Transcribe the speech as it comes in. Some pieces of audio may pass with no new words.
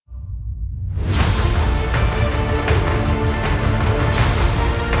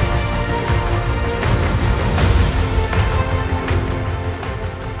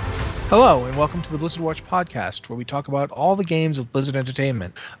Hello, and welcome to the Blizzard Watch podcast, where we talk about all the games of Blizzard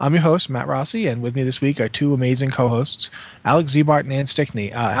Entertainment. I'm your host, Matt Rossi, and with me this week are two amazing co-hosts, Alex Zebart and Ann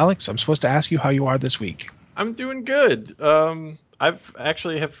Stickney. Alex, I'm supposed to ask you how you are this week. I'm doing good. I've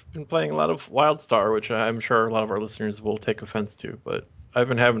actually have been playing a lot of WildStar, which I'm sure a lot of our listeners will take offense to, but I've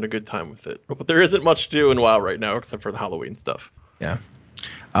been having a good time with it. But there isn't much to do in WoW right now except for the Halloween stuff. Yeah.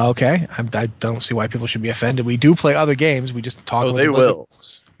 Okay. I don't see why people should be offended. We do play other games. We just talk about they the Blizzard will.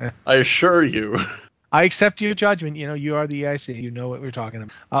 ones. I assure you. I accept your judgment. You are the EIC. You know what we're talking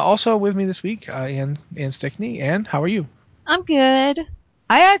about. Also with me this week, Ann Stickney. Ann, how are you? I'm good.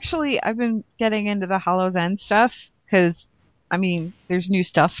 I've been getting into the Hollow's End stuff because, there's new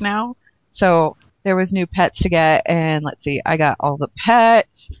stuff now. So there was new pets to get, and let's see, I got all the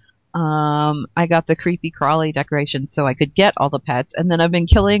pets. I got the creepy crawly decoration so I could get all the pets, and then I've been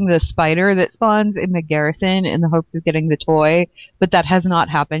killing the spider that spawns in the garrison in the hopes of getting the toy, but that has not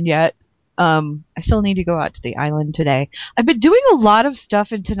happened yet. I still need to go out to the island today. I've been doing a lot of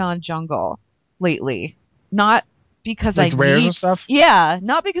stuff in Tanan Jungle lately. Not because Like the rares and stuff? yeah,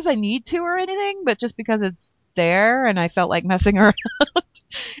 not because I need to or anything, but just because it's there and I felt like messing around.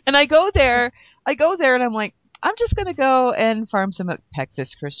 And I go there and I'm like, I'm just going to go and farm some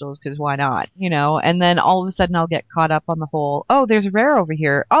Pexis crystals because why not, And then all of a sudden I'll get caught up on the whole, oh, there's a rare over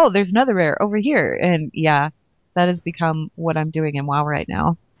here. Oh, there's another rare over here. And yeah, that has become what I'm doing in WoW right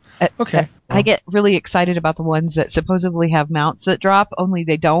now. Okay. I get really excited about the ones that supposedly have mounts that drop, only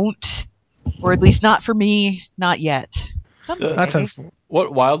they don't. Or at least not for me, not yet. Someday.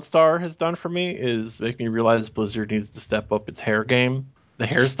 What WildStar has done for me is make me realize Blizzard needs to step up its hair game. The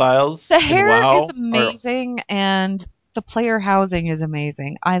hairstyles The in hair WoW is amazing, and the player housing is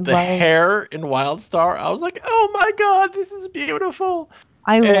amazing. the hair in WildStar. I was like, oh my god, this is beautiful.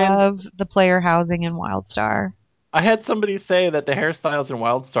 I And love the player housing in WildStar. I had somebody say that the hairstyles in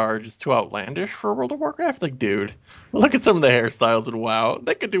WildStar are just too outlandish for World of Warcraft. Like, dude, look at some of the hairstyles in WoW.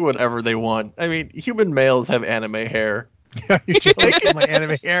 They could do whatever they want. I mean, human males have anime hair. You're jealous of my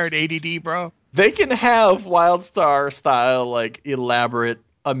anime hair and ADD, bro. They can have WildStar style, like, elaborate,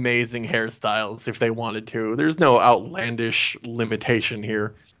 amazing hairstyles if they wanted to. There's no outlandish limitation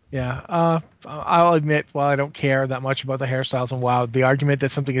here. Yeah, I'll admit, while I don't care that much about the hairstyles in WoW, the argument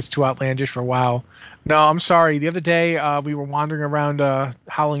that something is too outlandish for WoW. No, I'm sorry. The other day, we were wandering around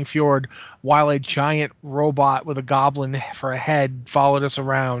Howling Fjord while a giant robot with a goblin for a head followed us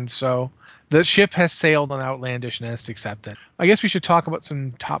around. So the ship has sailed on outlandishness. Accept it. I guess we should talk about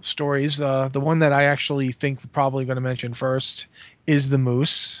some top stories. The one that I actually think we're probably going to mention first is the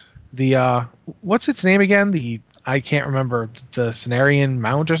Moose. The what's its name again? I can't remember, the Cenarian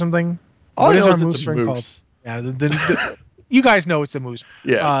Mount or something. All What I is know our is it's moose a ring called? moose. Yeah, you guys know it's a moose.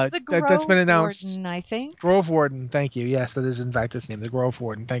 Yes. It's the That's Grove been announced. Warden, I think. Grove Warden, thank you. Yes, that is in fact its name, the Grove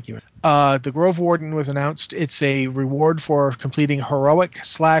Warden. Thank you. The Grove Warden was announced. It's a reward for completing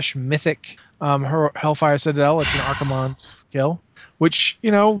heroic/mythic Hellfire Citadel. It's an Archimonde kill, which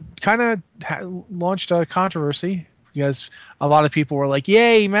kind of launched a controversy because a lot of people were like,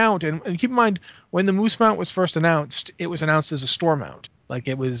 "Yay, mount!" And keep in mind, when the Moose mount was first announced, it was announced as a store mount. Like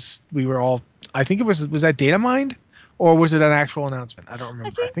it was, we were all. I think it was that data mined, or was it an actual announcement? I don't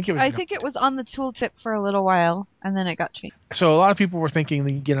remember. I think it was. I think it was on the tooltip for a little while, and then it got changed. So a lot of people were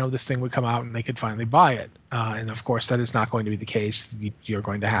thinking, this thing would come out and they could finally buy it. And of course, that is not going to be the case. You're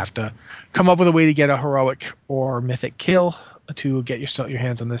going to have to come up with a way to get a heroic or mythic kill to get your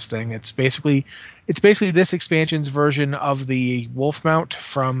hands on this thing. It's basically this expansion's version of the Wolf mount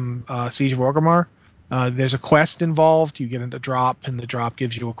from Siege of Orgrimmar. There's a quest involved. You get a drop, and the drop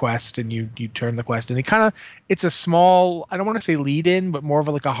gives you a quest, and you turn the quest. And it's a small, I don't want to say lead in, but more of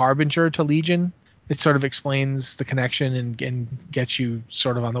like a harbinger to Legion. It sort of explains the connection and gets you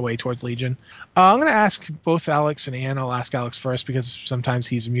sort of on the way towards Legion. I'm going to ask both Alex and Ann. I'll ask Alex first because sometimes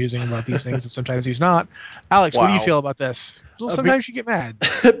he's amusing about these things and sometimes he's not. Alex, What do you feel about this? Well, sometimes you get mad.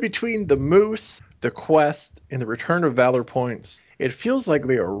 Between the Moose, the quest, and the Return of Valor points, it feels like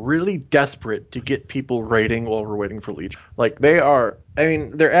they are really desperate to get people raiding while we're waiting for Legion. Like they're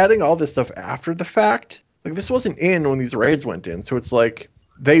adding all this stuff after the fact. Like this wasn't in when these raids went in, so it's like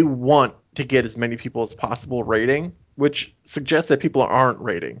they want to get as many people as possible raiding, which suggests that people aren't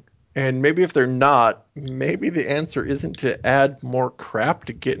raiding. And maybe if they're not, maybe the answer isn't to add more crap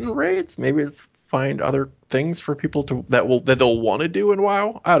to get in raids. Maybe it's find other things for people that they'll want to do in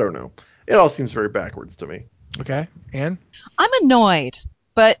WoW. I don't know. It all seems very backwards to me. Okay, Ann? I'm annoyed,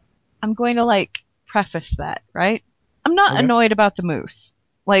 but I'm going to preface that, right? I'm not annoyed about the Moose.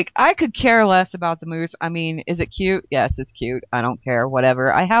 Like, I could care less about the moose. I mean, is it cute? Yes, it's cute. I don't care.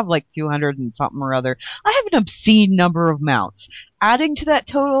 Whatever. I have like 200 and something or other. I have an obscene number of mounts. Adding to that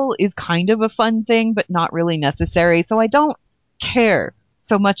total is kind of a fun thing, but not really necessary. So I don't care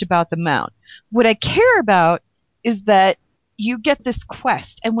so much about the mount. What I care about is that you get this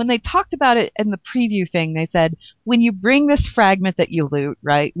quest. And when they talked about it in the preview thing, they said, when you bring this fragment that you loot,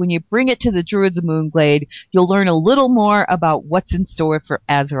 right? When you bring it to the Druids of Moonglade, you'll learn a little more about what's in store for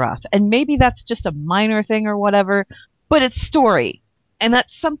Azeroth. And maybe that's just a minor thing or whatever, but it's story. And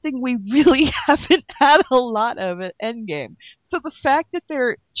that's something we really haven't had a lot of at Endgame. So the fact that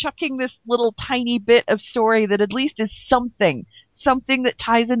they're chucking this little tiny bit of story that at least is something that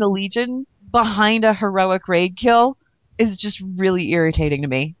ties into Legion behind a heroic raid kill is just really irritating to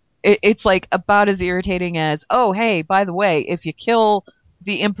me. It's like about as irritating as, oh, hey, by the way, if you kill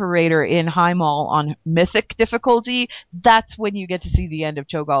the Imperator in Highmaul on Mythic difficulty, that's when you get to see the end of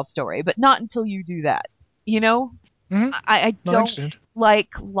Cho'Gall's story, but not until you do that. You know? Mm-hmm. I No, I don't understand. like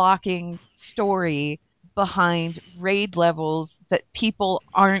locking story behind raid levels that people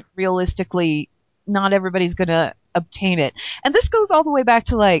aren't realistically, not everybody's going to obtain it. And this goes all the way back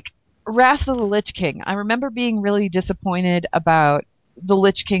to like Wrath of the Lich King. I remember being really disappointed about the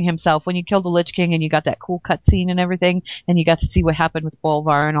Lich King himself when you killed the Lich King and you got that cool cutscene and everything, and you got to see what happened with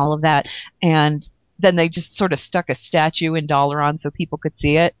Bolvar and all of that. And then they just sort of stuck a statue in Dalaran so people could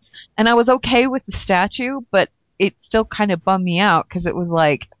see it. And I was okay with the statue, but it still kind of bummed me out because it was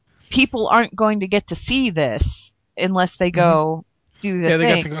like people aren't going to get to see this unless they go do the Yeah, they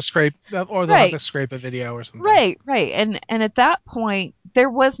got thing. to go scrape, or they'll have Right. to scrape a video or something. Right. And at that point there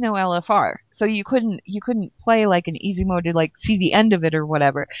was no LFR. So you couldn't play like an easy mode to like see the end of it or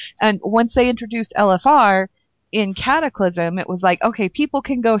whatever. And once they introduced LFR in Cataclysm, it was like, okay, people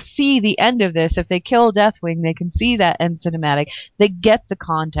can go see the end of this. If they kill Deathwing, they can see that end cinematic. They get the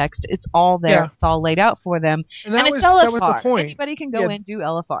context. It's all there. Yeah. It's all laid out for them. And And it's that LFR. was the point. Anybody can go Yeah. in and do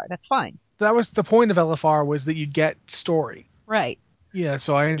LFR. That's fine. That was the point of LFR, was that you'd get story. Right. Yeah,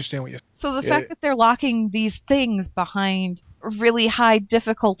 so I understand what you're saying. So the fact that they're locking these things behind a really high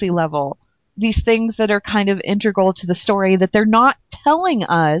difficulty level, these things that are kind of integral to the story that they're not telling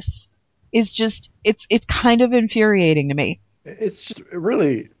us, is just it's kind of infuriating to me. It's just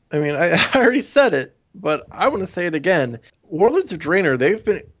really, I mean, I already said it, but I want to say it again. Warlords of Draenor, they've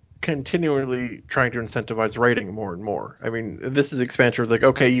been continually trying to incentivize raiding more and more. I mean, this is expansion like,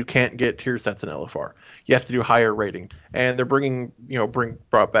 okay, you can't get tier sets in LFR. You have to do higher rating. And they're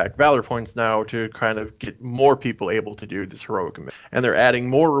brought back Valor points now to kind of get more people able to do this heroic and mythic. And they're adding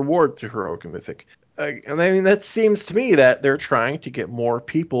more reward to heroic and mythic. And I mean, that seems to me that they're trying to get more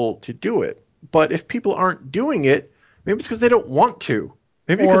people to do it. But if people aren't doing it, maybe it's because they don't want to.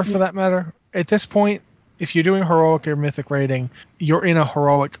 Maybe Or, because for that matter, at this point, if you're doing heroic or mythic rating, you're in a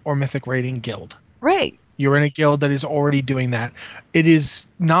heroic or mythic rating guild. Right. You're in a guild that is already doing that. It is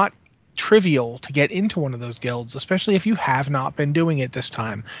not trivial to get into one of those guilds, especially if you have not been doing it this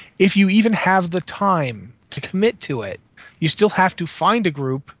time. If you even have the time to commit to it, you still have to find a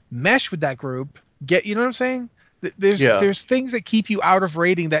group, mesh with that group, you know what I'm saying? There's things that keep you out of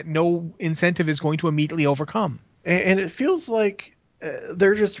raiding that no incentive is going to immediately overcome. And it feels like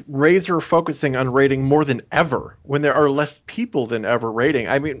they're just razor focusing on raiding more than ever when there are less people than ever raiding.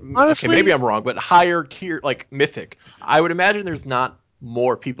 I mean, Honestly, okay, maybe I'm wrong, but higher tier, like Mythic, I would imagine there's not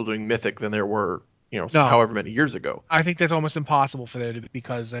more people doing Mythic than there were, however many years ago. I think that's almost impossible for there to be,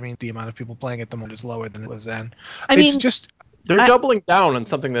 because, I mean, the amount of people playing at the moment is lower than it was then. They're doubling down on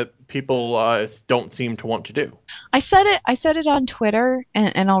something that people don't seem to want to do. I said it on Twitter,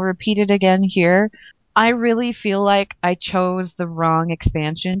 and I'll repeat it again here. I really feel like I chose the wrong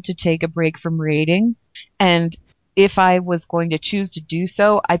expansion to take a break from raiding, and if I was going to choose to do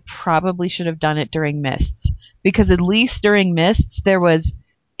so, I probably should have done it during Mists, because at least during Mists there was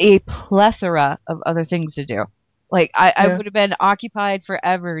a plethora of other things to do. Like, I would have been occupied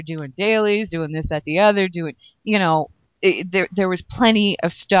forever doing dailies, doing this, that, the other, doing, there was plenty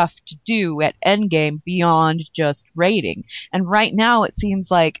of stuff to do at Endgame beyond just raiding. And right now it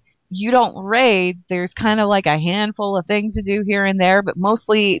seems like you don't raid, there's kind of like a handful of things to do here and there, but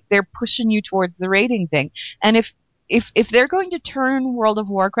mostly they're pushing you towards the raiding thing. And if they're going to turn World of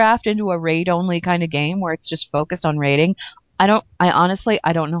Warcraft into a raid only kind of game where it's just focused on raiding, I honestly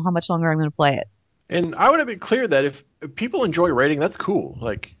don't know how much longer I'm going to play it. And I want to be clear that if people enjoy raiding, that's cool.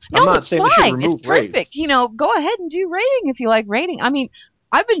 Like, no, I'm not it's saying fine. they should remove it's perfect. raids. Go ahead and do raiding if you like raiding. I mean,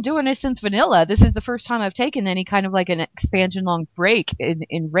 I've been doing it since vanilla. This is the first time I've taken any kind of like an expansion long break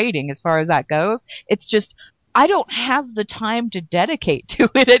in raiding as far as that goes. It's just I don't have the time to dedicate to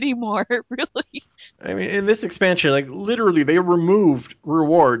it anymore, really. I mean, in this expansion, like literally, they removed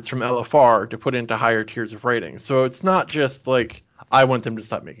rewards from LFR to put into higher tiers of rating. So it's not just like I want them to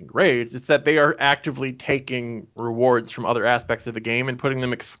stop making raids. It's that they are actively taking rewards from other aspects of the game and putting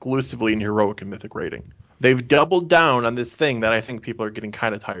them exclusively in heroic and mythic rating. They've doubled down on this thing that I think people are getting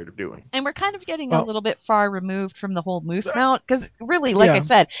kind of tired of doing. And we're kind of getting a Well, little bit far removed from the whole moose mount, because really, like I yeah.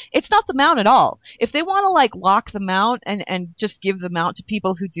 said, it's not the mount at all. If they want to like lock the mount and just give the mount to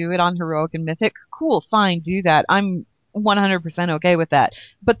people who do it on heroic and mythic, cool, fine, do that. I'm 100% okay with that.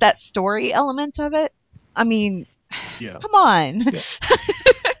 But that story element of it, I mean, Yeah. come on. Yeah.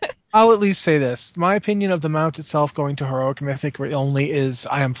 I'll at least say this. My opinion of the mount itself going to heroic mythic only is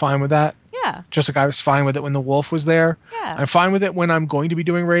I am fine with that. Yeah, Just like I was fine with it when the wolf was there. yeah. I'm fine with it when I'm going to be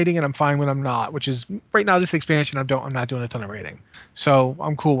doing raiding, and I'm fine when I'm not. Which is right now this expansion, I'm not doing a ton of raiding, so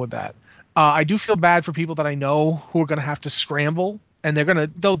I'm cool with that. I do feel bad for people that I know who are going to have to scramble, and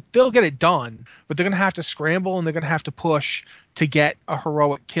they'll get it done, but they're going to have to scramble and they're going to have to push to get a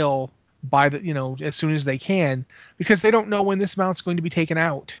heroic kill by as soon as they can, because they don't know when this mount's going to be taken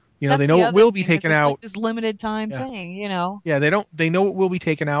out. That's They the know it other will be thing, is taken it's out. like this limited time Yeah. thing. Yeah, they know it will be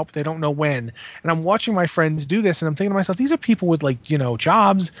taken out, but they don't know when. And I'm watching my friends do this, and I'm thinking to myself, these are people with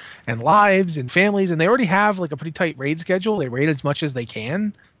jobs and lives and families, and they already have like a pretty tight raid schedule. They raid as much as they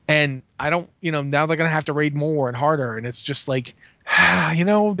can, and I don't, now they're gonna have to raid more and harder, and it's just like,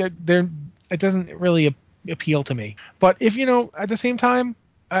 they're it doesn't really appeal to me. But if at the same time,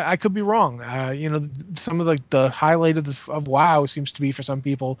 I could be wrong. Some of the highlight of WoW seems to be for some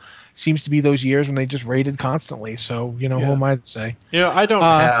people seems to be those years when they just raided constantly. So who am I to say? I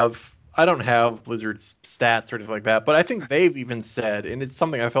don't have Blizzard's stats or anything like that, but I think they've even said, and it's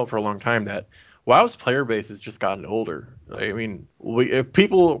something I felt for a long time, that WoW's player base has just gotten older. I mean,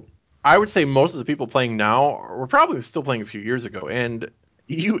 I would say most of the people playing now were probably still playing a few years ago, and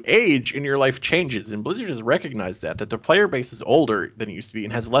you age and your life changes, and Blizzard has recognized that their player base is older than it used to be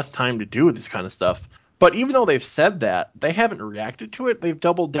and has less time to do this kind of stuff. But even though they've said that, they haven't reacted to it. They've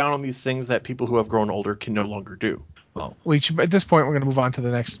doubled down on these things that people who have grown older can no longer do. Well, at this point, we're going to move on to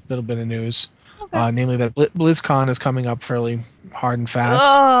the next little bit of news, Okay. namely that BlizzCon is coming up fairly hard and fast.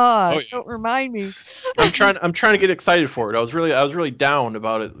 Oh, yeah. don't remind me. I'm trying to get excited for it. I was really down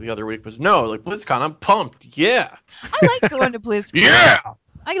about it the other week, but no, like BlizzCon, I'm pumped. Yeah. I like going to BlizzCon. Yeah.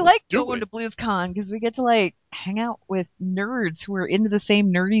 I like do going it. to BlizzCon because we get to like hang out with nerds who are into the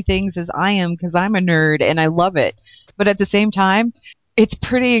same nerdy things as I am, because I'm a nerd and I love it. But at the same time, it's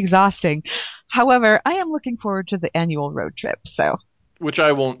pretty exhausting. However, I am looking forward to the annual road trip. So, Which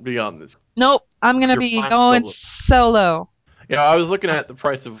I won't be on this. nope, I'm going to You're be flying going solo. solo. Yeah, I was looking at the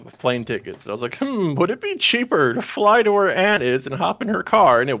price of plane tickets, and I was like, would it be cheaper to fly to where Anne is and hop in her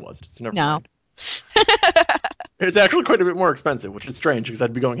car? And it wasn't, so never No. mind. It's actually quite a bit more expensive, which is strange because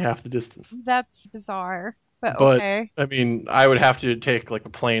I'd be going half the distance. That's bizarre, but But okay. I mean, I would have to take like a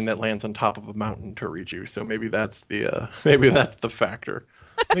plane that lands on top of a mountain to reach you. So maybe that's the factor.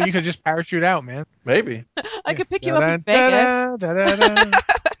 Maybe you could just parachute out, man. Maybe. I could pick you up in Vegas. Da-da.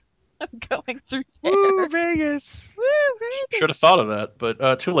 I'm going through there. Woo, Vegas. Woo, Vegas. Should have thought of that,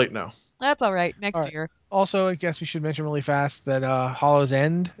 but too late now. That's all right. Next All right. year. Also, I guess we should mention really fast that Hollow's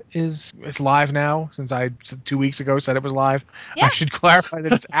End is live now. Since I 2 weeks ago said it was live, Yeah. I should clarify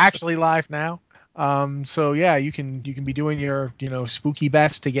that it's actually live now. So yeah, you can be doing your spooky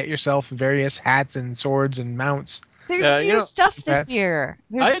best to get yourself various hats and swords and mounts. There's new stuff this pets. year.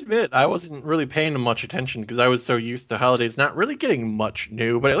 I admit I wasn't really paying much attention because I was so used to holidays not really getting much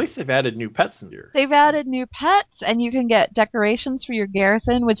new, but at least they've added new pets in here. They've added new pets, and you can get decorations for your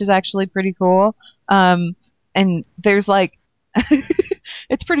garrison, which is actually pretty cool. And there's like,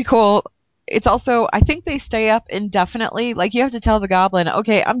 it's pretty cool. It's also, I think they stay up indefinitely. Like, you have to tell the goblin,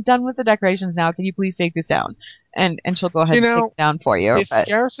 okay, I'm done with the decorations now. Can you please take this down? And she'll go ahead and take it down for you.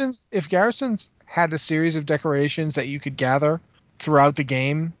 If garrisons had a series of decorations that you could gather throughout the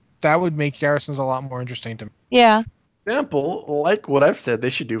game, that would make garrisons a lot more interesting to me. Yeah. Example, like what I've said they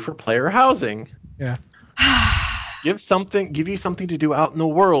should do for player housing. Yeah. Give you something to do out in the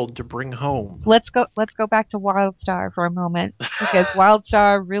world to bring home. Let's go back to WildStar for a moment, because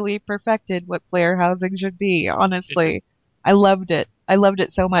WildStar really perfected what player housing should be, honestly. I loved it. I loved it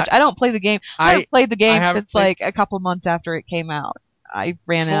so much. I don't play the game. I haven't played the game since like a couple months after it came out. I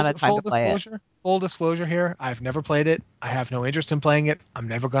ran out of time to play it. Full disclosure here, I've never played it. I have no interest in playing it. I'm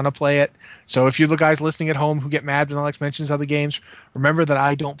never going to play it. So if you're the guys listening at home who get mad when Alex mentions other games, remember that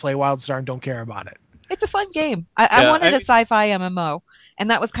I don't play WildStar and don't care about it. It's a fun game. I wanted a sci-fi MMO,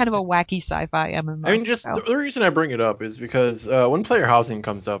 and that was kind of a wacky sci-fi MMO. I mean, just the reason I bring it up is because when player housing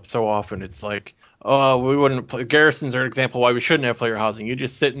comes up so often, it's like, we wouldn't play. Garrisons are an example why we shouldn't have player housing. You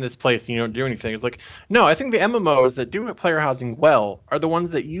just sit in this place and you don't do anything. It's like, no, I think the MMOs that do player housing well are the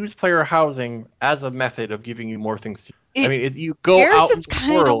ones that use player housing as a method of giving you more things to. I mean, you go out in Garrisons the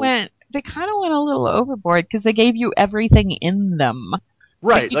kind of world. went. They kind of went a little overboard because they gave you everything in them. So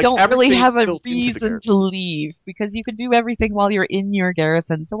Right, you like don't really everything have a built into the reason garrison. to leave because you can do everything while you're in your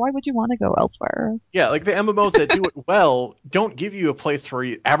garrison. So why would you want to go elsewhere? Yeah, like the MMOs that do it well don't give you a place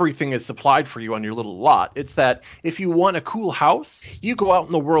where everything is supplied for you on your little lot. It's that if you want a cool house, you go out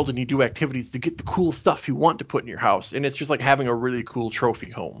in the world and you do activities to get the cool stuff you want to put in your house. And it's just like having a really cool trophy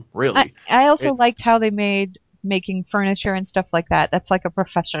home, really. I also It's, liked how they made making furniture and stuff like that. That's like a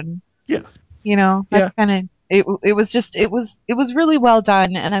profession. yeah. You know, Yeah. that's kind of it was just it was really well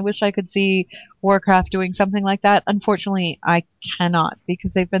done, and I wish I could see Warcraft doing something like that. Unfortunately, I cannot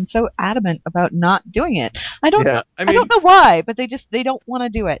because they've been so adamant about not doing it. Yeah. I I mean, don't know why, but they don't want to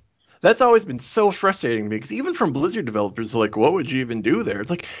do it. that's always been so frustrating to me because even from Blizzard developers, like, what would you even do there? It's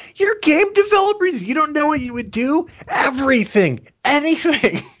like, you're game developers. You don't know what you would do? Everything.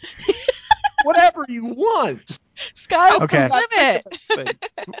 Anything. Whatever you want. Sky's How Okay. the come not think limit. of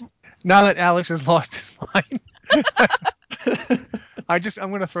anything? Now that Alex has lost his mind, I'm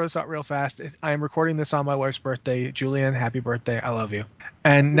going to throw this out real fast. I am recording this on my wife's birthday. Julianne, happy birthday. I love you.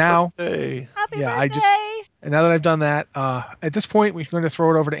 And now, Hey. Happy yeah, birthday! and now that I've done that, at this point, we're going to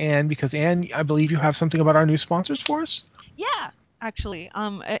throw it over to Anne because Anne, I believe you have something about our new sponsors for us. Yeah, actually,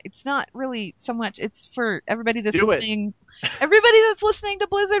 it's not really so much. It's for everybody that's Do it. listening. Everybody that's listening to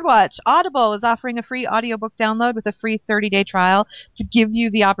Blizzard Watch, Audible is offering a free audiobook download with a free 30-day trial to give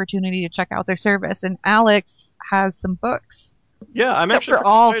you the opportunity to check out their service. And Alex has some books Yeah, I'm that actually we're pretty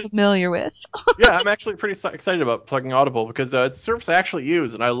all excited. familiar with. Yeah, I'm actually pretty excited about plugging Audible because it's a service I actually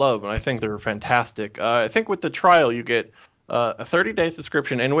use and I love, and I think they're fantastic. I think with the trial, you get a 30-day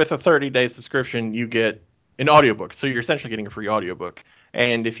subscription, and with a 30-day subscription, you get an audiobook. So you're essentially getting a free audiobook.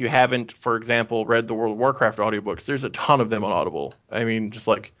 And if you haven't, for example, read the World of Warcraft audiobooks, there's a ton of them on Audible. I mean, just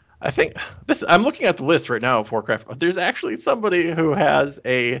like I think this. I'm looking at the list right now of Warcraft. There's actually somebody who has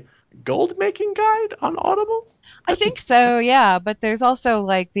a gold making guide on Audible. I think so, yeah. But there's also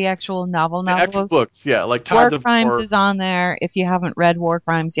like the actual The actual novels. books, yeah, like War Tides of Crimes War. is on there. If you haven't read War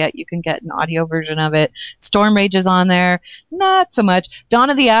Crimes yet, you can get an audio version of it. Storm Rage is on there. Not so much. Dawn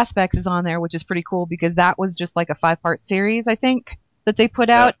of the Aspects is on there, which is pretty cool because that was just like a 5-part series, I think, that they put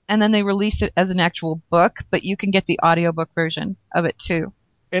Yeah. out, and then they released it as an actual book, but you can get the audiobook version of it too.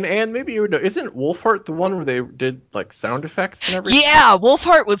 And maybe you would know, isn't Wolfheart the one where they did like sound effects and everything? Yeah,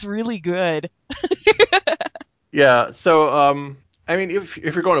 Wolfheart was really good. Yeah. So, I mean, if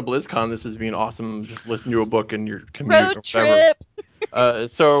you're going to BlizzCon, this is being awesome. Just listen to a book in your commute or Road whatever. trip.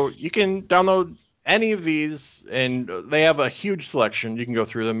 So you can download any of these, and they have a huge selection. You can go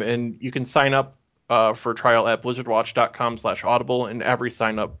through them, and you can sign up for a trial at blizzardwatch.com/audible, and every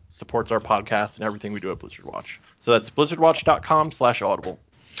sign up supports our podcast and everything we do at Blizzard Watch. So that's blizzardwatch.com/audible.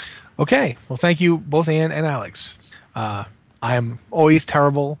 Okay. Well, thank you both, Anne and Alex. I am always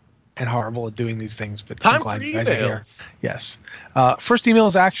terrible and horrible at doing these things, but I'm Time for glad you guys are here. emails. Yes. First email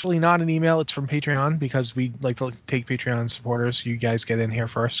is actually not an email. It's from Patreon because we like to take Patreon supporters. You guys get in here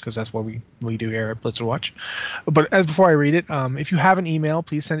first because that's what we do here at Blizzard Watch. But before I read it, if you have an email,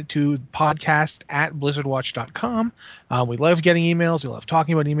 please send it to podcast@blizzardwatch.com. We love getting emails. We love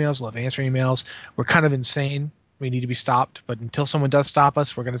talking about emails. We love answering emails. We're kind of insane. We need to be stopped. But until someone does stop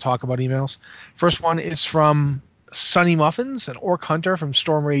us, we're going to talk about emails. First one is from Sunny Muffins, an orc hunter from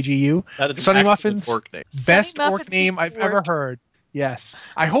Storm Rage EU. That is an Sunny excellent Muffins, orc name. best Sunny orc Muffins name is I've orc. ever heard. Yes.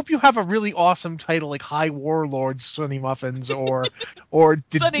 I hope you have a really awesome title like High Warlord Sunny Muffins or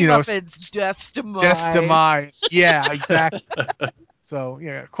Sunny Muffins, Death's Demise. Death's Demise. Yeah, exactly. So,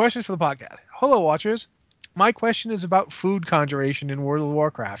 yeah, questions for the podcast. Hello, watchers. My question is about food conjuration in World of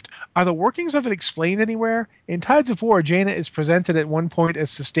Warcraft. Are the workings of it explained anywhere? In Tides of War, Jaina is presented at one point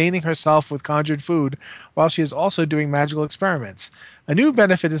as sustaining herself with conjured food, while she is also doing magical experiments. A net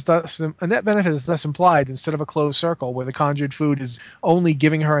benefit is thus implied instead of a closed circle where the conjured food is only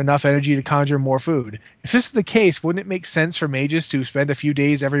giving her enough energy to conjure more food. If this is the case, wouldn't it make sense for mages to spend a few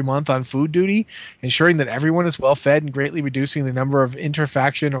days every month on food duty, ensuring that everyone is well fed and greatly reducing the number of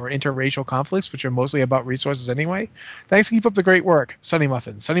interfaction or interracial conflicts, which are mostly about resources anyway? Thanks, keep up the great work. Sunny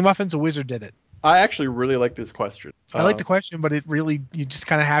Muffins. Sunny Muffins, a wizard did it. I actually really like this question. I like the question, but you just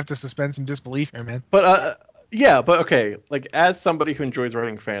kind of have to suspend some disbelief here, man. But yeah, but okay, like as somebody who enjoys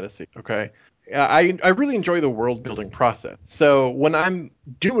writing fantasy, okay, I really enjoy the world building process. So when I'm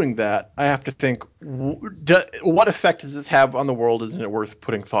doing that, I have to think, what effect does this have on the world? Isn't it worth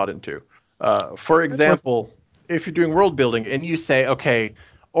putting thought into? For example, if you're doing world building and you say, okay,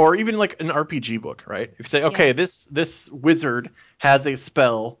 or even like an RPG book, right? If you say, okay, Yeah. this wizard has a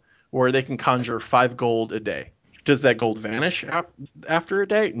spell where they can conjure 5 gold a day. Does that gold vanish after a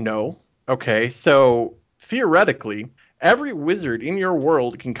day? No. Okay, so theoretically, every wizard in your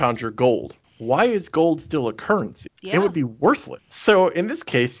world can conjure gold. Why is gold still a currency? It Yeah. would be worthless. So in this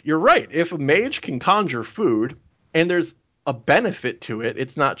case, you're right. If a mage can conjure food and there's a benefit to it,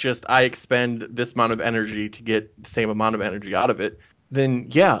 it's not just I expend this amount of energy to get the same amount of energy out of it, then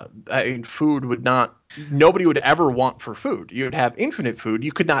yeah, I mean, food would not. Nobody would ever want for food. You would have infinite food.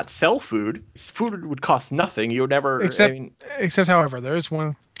 You could not sell food. Food would cost nothing. You would never. I Except, mean, however, there is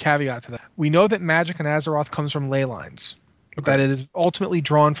one caveat to that. We know that magic in Azeroth comes from ley lines. okay. That it is ultimately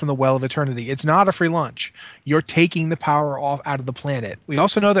drawn from the Well of Eternity. It's not a free lunch. You're taking the power off out of the planet. We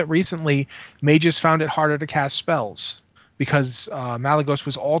also know that recently mages found it harder to cast spells because Malygos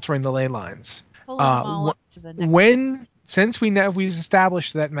was altering the ley lines. Pulling them all up to the When nexus. since we've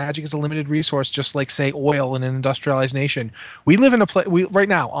established that magic is a limited resource, just like say oil in an industrialized nation, we live in right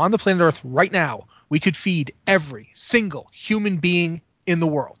now on the planet Earth. Right now, we could feed every single human being in the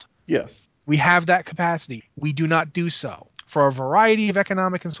world. Yes. We have that capacity. We do not do so for a variety of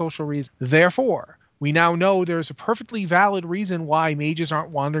economic and social reasons. Therefore, we now know there's a perfectly valid reason why mages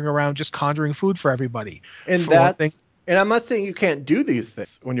aren't wandering around just conjuring food for everybody. And For one thing, and I'm not saying you can't do these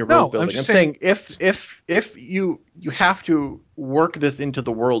things when you're no, world I'm building. I'm just saying saying if you have to work this into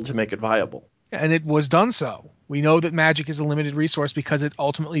the world to make it viable. and it was done so. We know that magic is a limited resource because it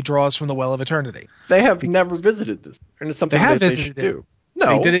ultimately draws from the Well of Eternity. They have never visited this, and it's They something have that they visited should it. do. They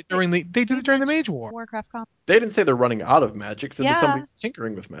No, did it during the Mage War. Warcraft comics. they didn't say they're running out of magic. Said that Yeah. somebody's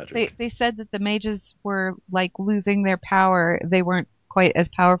tinkering with magic. They said that the mages were like losing their power. They weren't quite as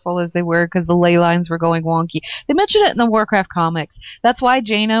powerful as they were because the ley lines were going wonky. They mentioned it in the Warcraft comics. That's why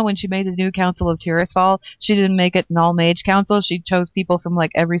Jaina, when she made the new Council of Tirisfal, she didn't make it an all mage council. She chose people from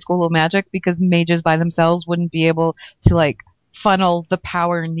like every school of magic because mages by themselves wouldn't be able to like funnel the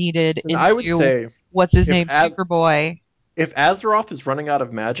power needed And I would into say what's his if name, Superboy. if Azeroth is running out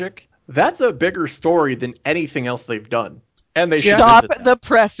of magic, that's a bigger story than anything else they've done. And they should Stop visit that. the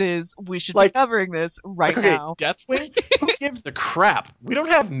presses. We should Like- be covering this right Okay, now. Deathwing? Who gives a crap? We don't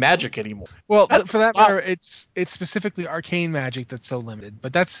have magic anymore. Well, That's for that wild. matter, it's specifically arcane magic that's so limited.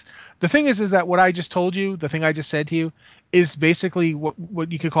 But that's the thing is that what I just told you, the thing I just said to you, is basically what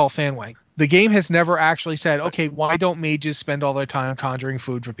you could call fanwang. The game has never actually said, okay, why don't mages spend all their time conjuring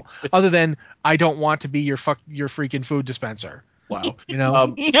food for people, It's- other than I don't want to be your freaking food dispenser. Wow. You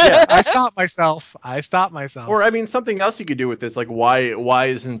know, Yeah. I stopped myself. Or I mean, something else you could do with this, like why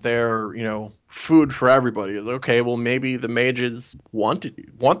isn't there food for everybody? Is okay. Well, maybe the mages want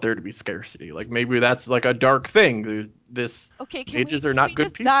there to be scarcity. Like maybe that's like a dark thing. This Okay, mages are not we good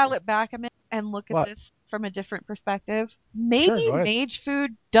just people. dial it back a minute and look at What? this from a different perspective? Sure, Maybe go ahead. mage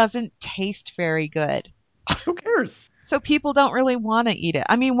food doesn't taste very good. Who cares? So people don't really want to eat it.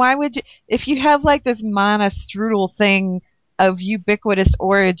 I mean, why would you, if you have like this mana strudel thing of ubiquitous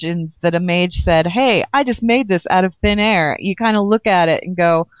origins that a mage said, hey, I just made this out of thin air, you kind of look at it and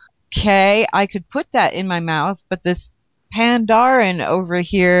go, okay, I could put that in my mouth, but this Pandaren over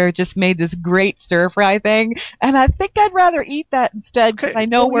here just made this great stir fry thing, and I think I'd rather eat that instead because Okay, I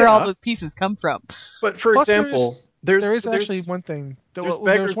know well, where all yeah. those pieces come from. But for Plus, example, there is actually one thing. there's There's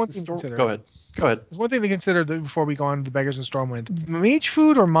beggars one in thing to store. consider. Go ahead. There's one thing to consider before we go on to the beggars in Stormwind. Mage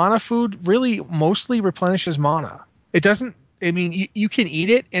food or mana food really mostly replenishes mana. It doesn't. I mean, you can eat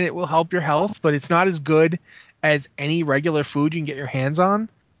it and it will help your health, but it's not as good as any regular food you can get your hands on.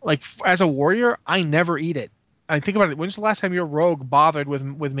 Like as a warrior, I never eat it. I think about it. When's the last time your rogue bothered with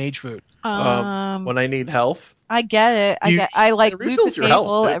mage food? When I need health. I get it. I like It loot the refills your health,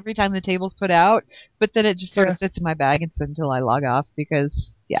 table dude. every time the table's put out, but then it just sort Yeah. of sits in my bag until I log off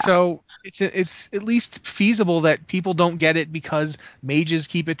because So it's at least feasible that people don't get it because mages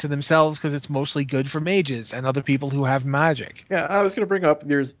keep it to themselves because it's mostly good for mages and other people who have magic. Yeah, I was going to bring up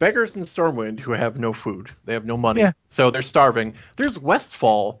there's beggars in Stormwind who have no food. They have no money. Yeah. So they're starving. There's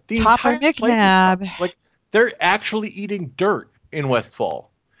Westfall. The Topper entire place is McNabb. starving. Like they're actually eating dirt in Westfall.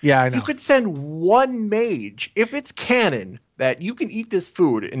 Yeah, I know. You could send one mage, if it's canon that you can eat this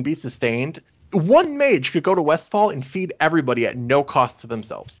food and be sustained, one mage could go to Westfall and feed everybody at no cost to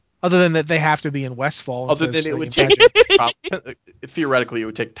themselves. Other than that, they have to be in Westfall. Other instead of than it staying would in take Magic. theoretically it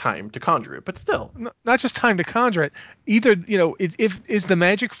would take time to conjure it, but still. Not just time to conjure it. Either is the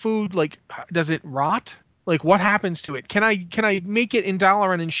magic food like does it rot? Like what happens to it? Can I make it in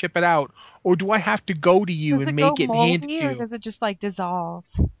Dalaran and ship it out, or do I have to go to you Does and it go make it and hand it moldy to or you? does it just like dissolve?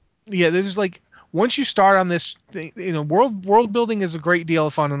 Yeah, there's like once you start on this thing, world building is a great deal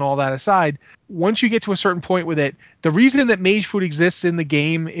of fun and all that aside. once you get to a certain point with it, the reason that mage food exists in the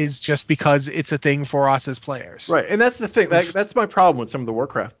game is just because it's a thing for us as players. Right, and that's the thing. That's my problem with some of the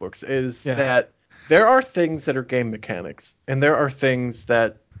Warcraft books is that there are things that are game mechanics, and there are things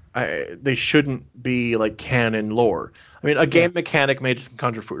that they shouldn't be like canon lore. I mean, a game mechanic, mages can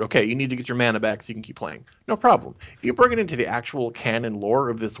conjure food. Okay, you need to get your mana back so you can keep playing. No problem. You bring it into the actual canon lore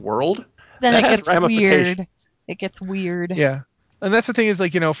of this world, then that it has gets ramifications. weird. It gets weird. Yeah. And that's the thing is,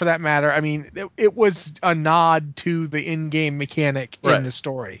 like, for that matter, I mean, it was a nod to the in-game mechanic in the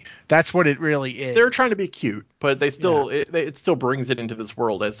story. That's what it really is. They're trying to be cute, but they still it still brings it into this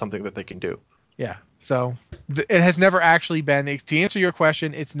world as something that they can do. Yeah. So it has never actually been, to answer your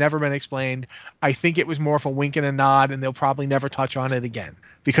question, it's never been explained. I think it was more of a wink and a nod, and they'll probably never touch on it again.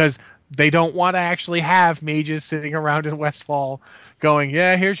 Because they don't want to actually have mages sitting around in Westfall going,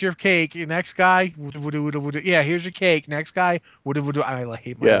 yeah, here's your cake. Your next guy, yeah, here's your cake. Next guy, I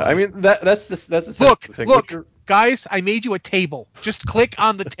hate my life. I mean that's the thing. Look, guys, I made you a table. Just click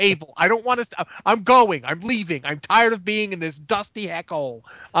on the table. I don't want to. I'm going. I'm leaving. I'm tired of being in this dusty heck hole.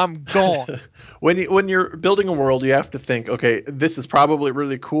 I'm gone. When you're building a world, you have to think, okay, this is probably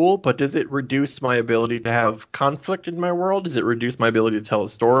really cool, but does it reduce my ability to have conflict in my world? Does it reduce my ability to tell a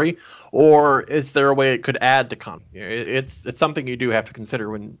story? Or is there a way it could add to conflict? It's something you do have to consider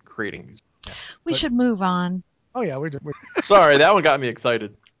when creating these. Yeah. We should move on. Oh yeah, we're sorry, that one got me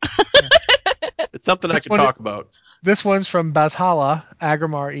excited. It's something I could talk about. This one's from Bazhala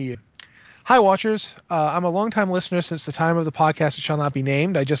Agramar EU. Hi, Watchers. I'm a longtime listener since the time of the podcast that shall not be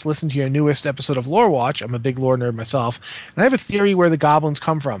named. I just listened to your newest episode of Lore Watch. I'm a big lore nerd myself. And I have a theory where the goblins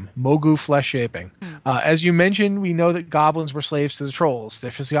come from. Mogu flesh shaping. As you mentioned, we know that goblins were slaves to the trolls.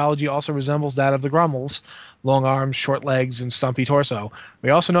 Their physiology also resembles that of the Grummels. Long arms, short legs, and stumpy torso. We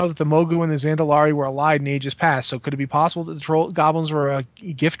also know that the Mogu and the Zandalari were allied in ages past, so could it be possible that the goblins were a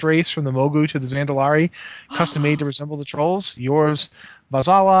gift race from the Mogu to the Zandalari, custom made to resemble the trolls? Yours,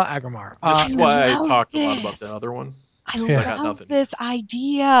 Bazala Agramar. This is why I talked a lot about the other one. I love this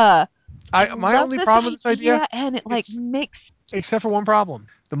idea. My only problem with this idea, and it makes. Except for one problem: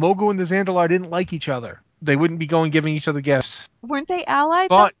 the Mogu and the Zandalar didn't like each other. They wouldn't be giving each other gifts. Weren't they allied?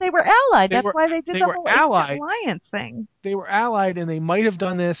 But they were allied. That's why they did the whole alliance thing. They were allied, and they might have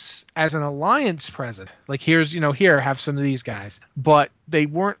done this as an alliance present. Like, here's, here, have some of these guys. But they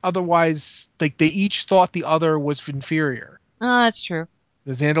weren't otherwise, like, they each thought the other was inferior. Oh, that's true.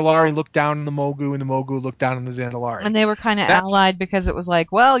 The Zandalari looked down on the Mogu, and the Mogu looked down on the Zandalari. And they were kind of allied because it was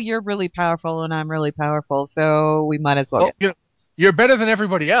like, well, you're really powerful, and I'm really powerful, so we might as well get... You're better than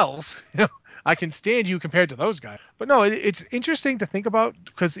everybody else. I can stand you compared to those guys. But no, it's interesting to think about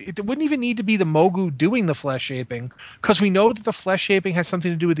because it wouldn't even need to be the Mogu doing the flesh shaping because we know that the flesh shaping has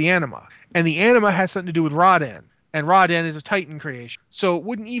something to do with the anima. And the anima has something to do with Radan. And Radan is a Titan creation. So it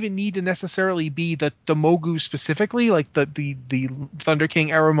wouldn't even need to necessarily be the Mogu specifically, like the Thunder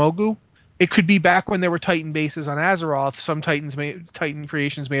King era Mogu. It could be back when there were Titan bases on Azeroth. Some Titan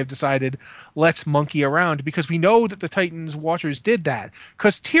creations may have decided, let's monkey around because we know that the Titans Watchers did that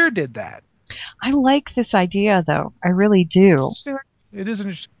because Tyr did that. I like this idea, though. I really do. It is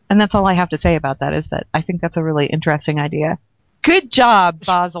interesting. And that's all I have to say about that, is that I think that's a really interesting idea. Good job,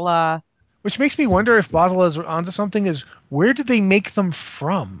 Bazala. Which makes me wonder if Bazala is onto something, is where did they make them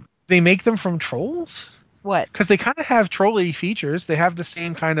from? They make them from trolls? What? Because they kind of have trolly features. They have the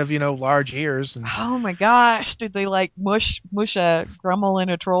same kind of, large ears. And... Oh my gosh. Did they, mush a Grummel and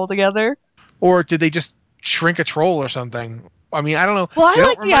a troll together? Or did they just shrink a troll or something? I mean, I don't know. Well, I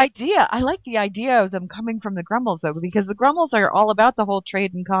like the idea. I like the idea of them coming from the Grummels, though, because the Grummels are all about the whole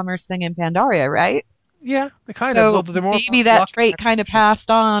trade and commerce thing in Pandaria, right? Yeah, they kind of. So maybe that trait kind of passed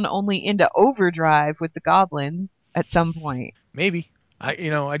on only into Overdrive with the goblins at some point. Maybe. I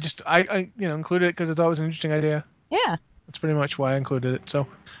included it because I thought it was an interesting idea. Yeah. That's pretty much why I included it. So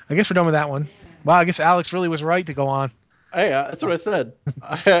I guess we're done with that one. Wow, I guess Alex really was right to go on. Hey, that's what I said.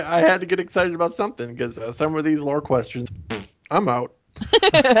 I had to get excited about something because some of these lore questions, I'm out.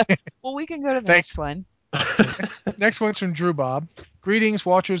 Well, we can go to the next one. Next one's from Drew Bob. Greetings,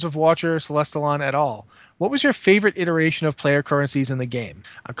 Watchers of Watcher, Celestalon et al. What was your favorite iteration of player currencies in the game?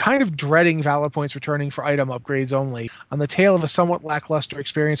 I'm kind of dreading Valor Points returning for item upgrades only, on the tail of a somewhat lackluster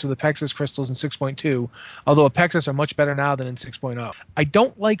experience with Apexis crystals in 6.2, although Apexis are much better now than in 6.0. I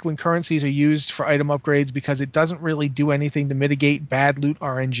don't like when currencies are used for item upgrades because it doesn't really do anything to mitigate bad loot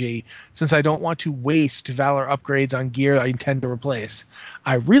RNG, since I don't want to waste Valor upgrades on gear I intend to replace.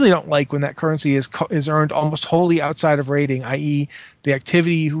 I really don't like when that currency is earned almost wholly outside of raiding, i.e. the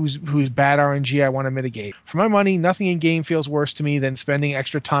activity whose bad RNG I want to mitigate. paid. For my money, nothing in game feels worse to me than spending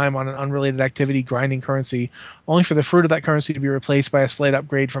extra time on an unrelated activity grinding currency, only for the fruit of that currency to be replaced by a slight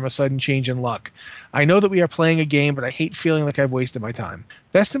upgrade from a sudden change in luck. I know that we are playing a game, but I hate feeling like I've wasted my time.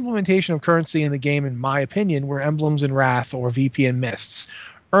 Best implementation of currency in the game, in my opinion, were emblems in Wrath or VP and Mists,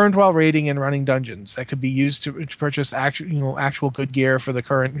 earned while raiding and running dungeons that could be used to purchase actual good gear for the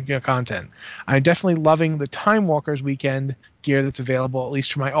current content. I'm definitely loving the Time Walkers weekend gear that's available, at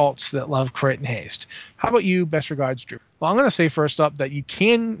least for my alts that love crit and haste. How about you? Best regards, Drew. Well, I'm going to say first up that you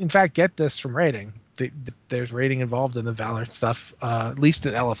can, in fact, get this from raiding. There's raiding involved in the Valor stuff, at least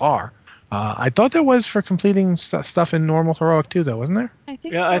in LFR. I thought there was for completing stuff in normal heroic too, though, wasn't there? I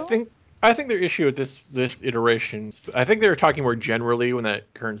think Yeah, so. I think their issue with this iteration, I think they were talking more generally when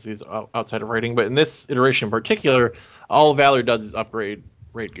that currency is outside of rating, but in this iteration in particular, all Valor does is upgrade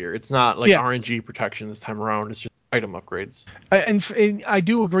raid gear. It's not like Yeah. RNG protection this time around. It's just item upgrades. And I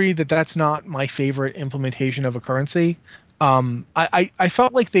do agree that that's not my favorite implementation of a currency. I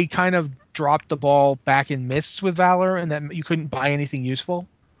felt like they kind of dropped the ball back in Mists with Valor, and that you couldn't buy anything useful.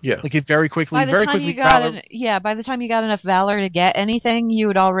 Yeah. Like it very quickly, By the time you got Valor. by the time you got enough valor to get anything, you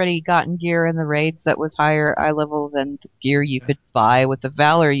had already gotten gear in the raids that was higher eye level than the gear you could buy with the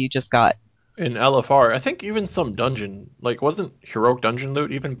valor you just got. In LFR, I think even some dungeon, like wasn't heroic dungeon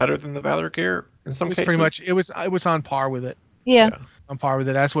loot even better than the Valor gear in some It was cases? pretty much I was on par with it. Yeah. On par with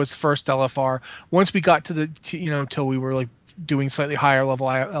it, as was first LFR. Once we got to till we were like doing slightly higher level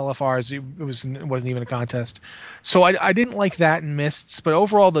LFRs, it wasn't even a contest. So I didn't like that in Mists, but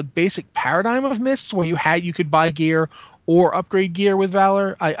overall the basic paradigm of Mists, where you could buy gear or upgrade gear with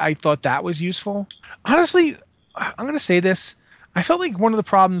Valor, I thought that was useful. Honestly, I'm gonna say this. I felt like one of the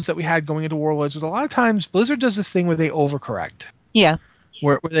problems that we had going into Warlords was a lot of times Blizzard does this thing where they overcorrect. Yeah.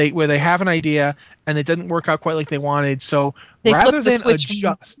 Where they have an idea and it doesn't work out quite like they wanted. So They rather flipped the than switch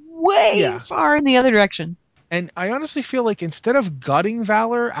adjust, way yeah. far in the other direction. And I honestly feel like instead of gutting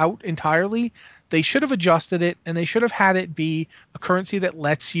Valor out entirely, they should have adjusted it, and they should have had it be a currency that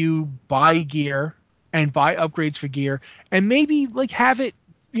lets you buy gear and buy upgrades for gear, and maybe like have it,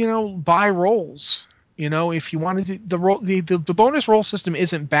 buy rolls. If you wanted to, the bonus roll system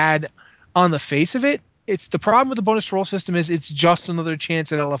isn't bad on the face of it. It's the problem with the bonus roll system is it's just another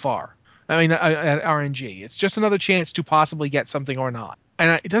chance at LFR. I mean, at RNG. It's just another chance to possibly get something or not.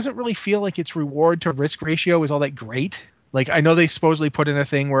 And it doesn't really feel like its reward to risk ratio is all that great. Like, I know they supposedly put in a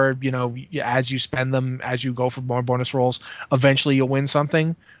thing where, as you spend them, as you go for more bonus rolls, eventually you'll win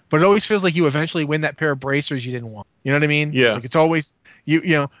something. But it always feels like you eventually win that pair of bracers you didn't want. You know what I mean? Yeah. Like, it's always,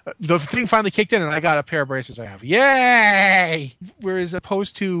 the thing finally kicked in and I got a pair of bracers I have. Yay! Whereas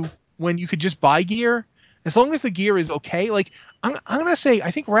opposed to when you could just buy gear, as long as the gear is okay, like, I'm going to say,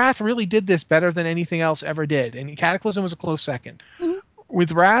 I think Wrath really did this better than anything else ever did. And Cataclysm was a close second. Mhm.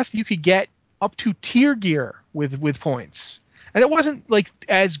 With Wrath, you could get up to tier gear with points. And it wasn't like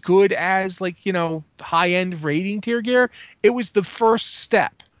as good as high end rating tier gear. It was the first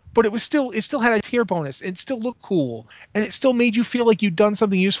step. But it still had a tier bonus. It still looked cool. And it still made you feel like you'd done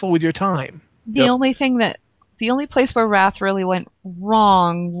something useful with your time. The only place where Wrath really went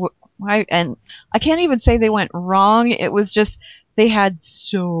wrong, and I can't even say they went wrong, it was just they had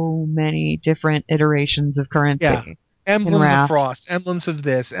so many different iterations of currency. Yeah. Emblems of Wrath. Frost, emblems of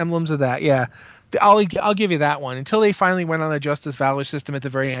this, emblems of that. Yeah. I'll give you that one. Until they finally went on a Justice Valor system at the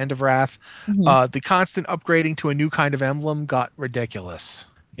very end of Wrath, the constant upgrading to a new kind of emblem got ridiculous.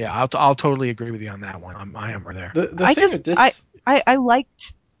 Yeah, I'll totally agree with you on that one. I am right there. I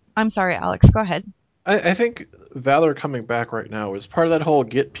liked. I'm sorry, Alex. Go ahead. I think Valor coming back right now is part of that whole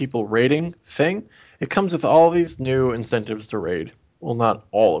get people raiding thing. It comes with all these new incentives to raid. Well, not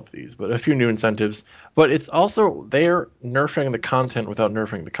all of these, but a few new incentives. But it's also they're nerfing the content without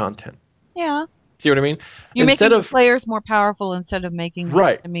nerfing the content. Yeah. See what I mean? You're making the players more powerful instead of making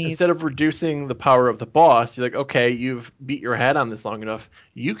the enemies. Instead of reducing the power of the boss, you're like, okay, you've beat your head on this long enough.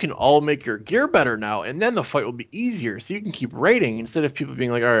 You can all make your gear better now, and then the fight will be easier. So you can keep raiding instead of people being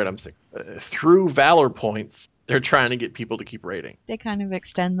like, all right, I'm sick. Through Valor points, they're trying to get people to keep raiding. They kind of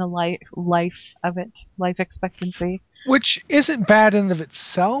extend the life of it, life expectancy. Which isn't bad in and of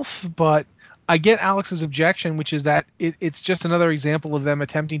itself, but I get Alex's objection, which is that it's just another example of them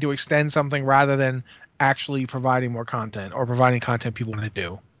attempting to extend something rather than actually providing more content or providing content people want to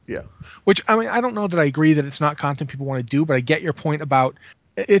do. Yeah. Which, I mean, I don't know that I agree that it's not content people want to do, but I get your point about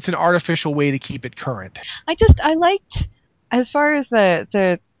it's an artificial way to keep it current. I liked, as far as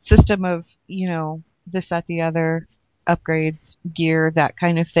the system of, this, that, the other, upgrades, gear, that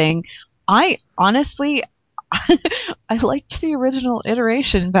kind of thing, I honestly, I liked the original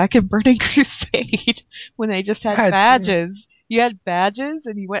iteration back in Burning Crusade when they just had badges. You had badges,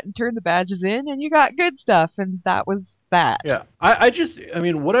 and you went and turned the badges in, and you got good stuff, and that was that. Yeah, I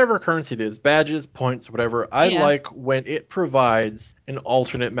mean, whatever currency it is, badges, points, whatever, I Yeah. like when it provides an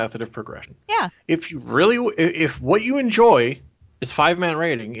alternate method of progression. Yeah. If what you enjoy is 5-man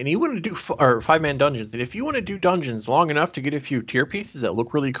raiding, and you want to do, or 5-man dungeons, and if you want to do dungeons long enough to get a few tier pieces that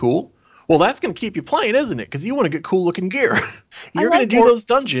look really cool, well, that's going to keep you playing, isn't it? Because you want to get cool looking gear. You're going to do those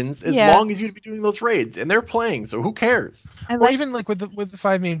dungeons as long as you'd be doing those raids, and they're playing, so who cares? Or even like with the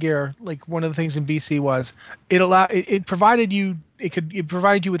 5-man gear, like one of the things in BC was it provided you with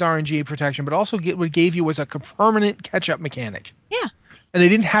RNG protection, but also what gave you was a permanent catch up mechanic. Yeah. And they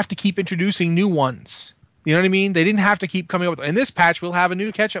didn't have to keep introducing new ones. You know what I mean? They didn't have to keep coming up with. In this patch, we'll have a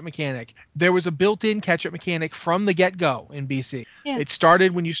new catch up mechanic. There was a built-in catch up mechanic from the get-go in BC. Yeah. It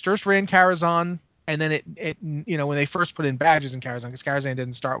started when you first ran Karazhan. And then it when they first put in badges in Karazhan, because Karazhan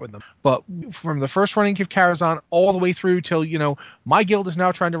didn't start with them. But from the first running of Karazhan all the way through till, my guild is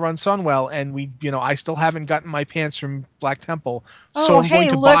now trying to run Sunwell, and I still haven't gotten my pants from Black Temple. So I'm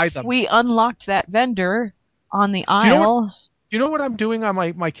going to buy them. We unlocked that vendor on the aisle. Do you know what I'm doing on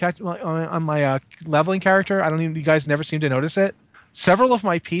my leveling character? You guys never seem to notice it. Several of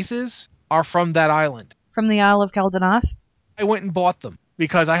my pieces are from that island. From the Isle of Keldanas? I went and bought them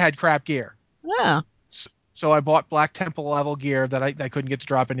because I had crap gear. Yeah. So I bought Black Temple level gear that I couldn't get to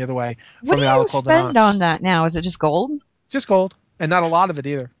drop any other way. What do you spend on that now? Is it just gold? Just gold, and not a lot of it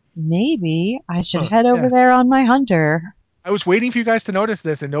either. Maybe I should head over there on my hunter. I was waiting for you guys to notice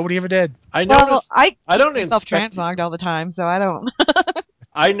this, and nobody ever did. I don't myself transmogged all the time, so I don't.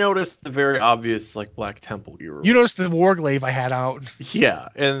 I noticed the very obvious Black Temple gear. You noticed the Warglaive I had out. Yeah,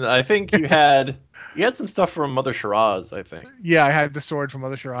 and I think you had some stuff from Mother Shiraz, I think. Yeah, I had the sword from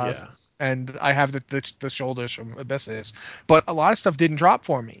Mother Shiraz. Yeah. And I have the shoulders from Abyssus. But a lot of stuff didn't drop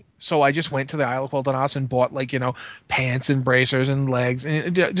for me. So I just went to the Isle of Quel'Danas and bought pants and bracers and legs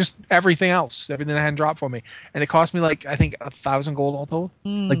and just everything else. Everything that hadn't dropped for me. And it cost me I think 1,000 gold all told.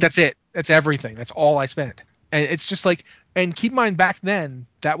 That's it. That's everything. That's all I spent. And it's just and keep in mind back then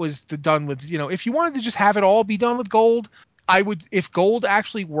that was done with, if you wanted to just have it all be done with gold, if gold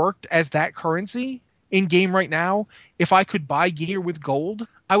actually worked as that currency in game right now, if I could buy gear with gold,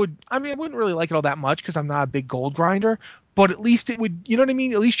 I wouldn't really like it all that much because I'm not a big gold grinder, but at least it would, you know what I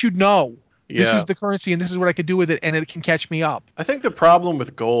mean? At least you'd know this is the currency and this is what I could do with it, and it can catch me up. I think the problem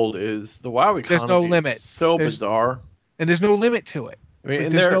with gold is the WoW economy there's no limit. Is so bizarre. And there's no limit to it. I mean,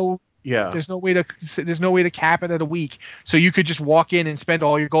 there's no way to cap it at a week. So you could just walk in and spend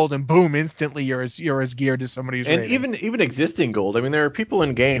all your gold and boom, instantly you're as geared as somebody who's raiding. Even existing gold. I mean, there are people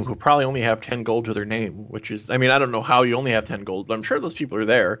in game who probably only have 10 gold to their name, which is, I don't know how you only have 10 gold, but I'm sure those people are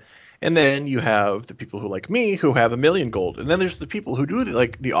there. And then you have the people who like me who have 1,000,000 gold. And then there's the people who do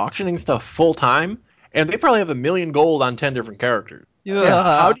the auctioning stuff full time, and they probably have 1,000,000 gold on 10 different characters.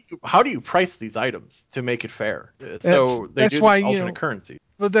 Yeah. How do you price these items to make it fair? That's why alternate currency.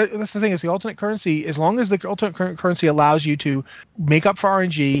 But that's the thing, is the alternate currency, as long as the alternate currency allows you to make up for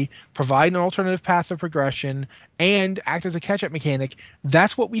RNG, provide an alternative path of progression, and act as a catch-up mechanic,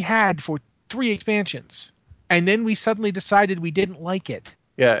 that's what we had for 3 expansions. And then we suddenly decided we didn't like it.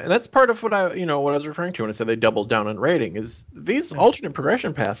 Yeah, and that's part of what I was referring to when I said they doubled down on raiding, is these alternate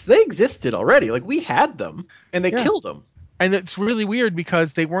progression paths, they existed already. We had them, and they killed them. And it's really weird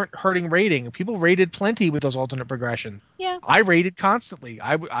because they weren't hurting raiding. People raided plenty with those alternate progression. Yeah. I raided constantly.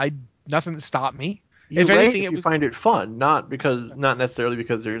 I nothing to stop me. If anything, you find it fun, not necessarily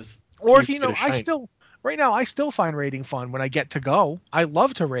because there's. Or if right now I still find raiding fun when I get to go. I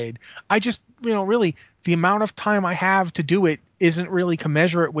love to raid. I just really the amount of time I have to do it isn't really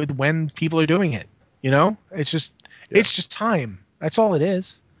commensurate with when people are doing it. It's just time. That's all it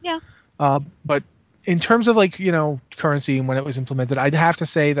is. Yeah. But in terms of currency and when it was implemented, I'd have to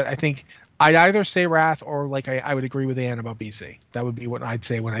say that I think I'd either say Wrath or I would agree with Anne about BC. That would be what I'd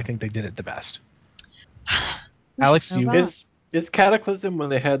say when I think they did it the best. Alex, is Cataclysm when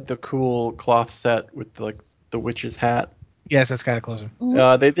they had the cool cloth set with the witch's hat? Yes, that's Cataclysm.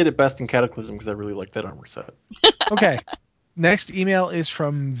 They did it best in Cataclysm because I really liked that armor set. Okay. Next email is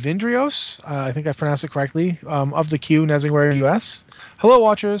from Vindrios. I think I pronounced it correctly. Of the Q, Nezingware, US. Hello,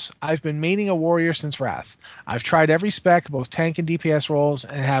 Watchers. I've been maining a warrior since Wrath. I've tried every spec, both tank and DPS roles,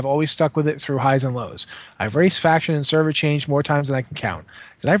 and have always stuck with it through highs and lows. I've raced faction and server change more times than I can count.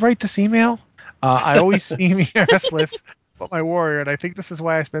 Did I write this email? I always seem restless about my warrior, and I think this is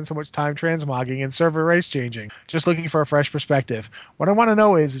why I spend so much time transmogging and server race changing, just looking for a fresh perspective. What I want to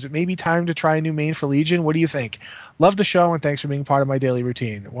know is it maybe time to try a new main for Legion? What do you think? Love the show, and thanks for being part of my daily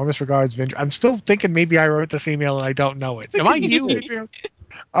routine. Warmest regards, Vindr. I'm still thinking maybe I wrote this email and I don't know it. Am I you?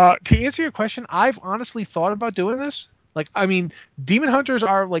 To answer your question, I've honestly thought about doing this Like, I mean, demon hunters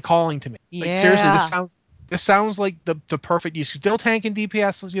are like calling to me. Like, seriously, Yeah. this sounds like the perfect. You still tank and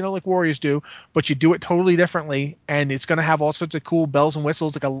DPS, like warriors do, but you do it totally differently, and it's gonna have all sorts of cool bells and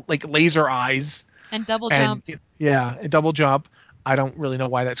whistles, like laser eyes, And double and jump. yeah, a double jump. I don't really know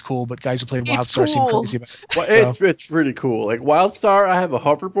why that's cool, but guys who played It's WildStar seem cool. crazy about it. Well, So it's pretty cool. Like WildStar, I have a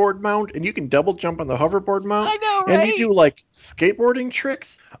hoverboard mount, and you can double jump on the hoverboard mount, I know, and you right? do like skateboarding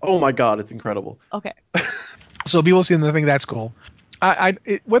tricks. Oh my god, it's incredible. Okay. So people seem to think that's cool.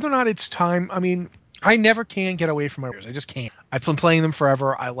 Whether or not it's time, I mean, I never can get away from my warriors. I just can't. I've been playing them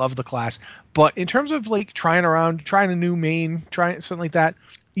forever. I love the class, but in terms of like trying a new main, trying something like that,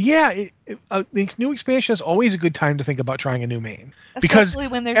 yeah, the new expansion is always a good time to think about trying a new main because Especially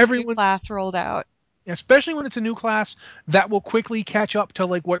when there's a new everyone's, class rolled out. especially when it's a new class that will quickly catch up to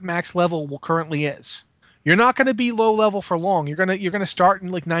like what max level will currently is. You're not going to be low level for long. You're gonna start in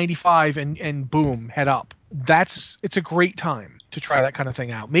like 95 and boom, head up. It's a great time to try that kind of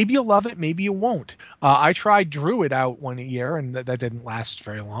thing out. Maybe you'll love it, maybe you won't. I tried Druid out one year and that didn't last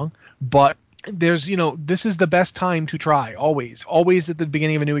very long, but this is the best time to try. Always at the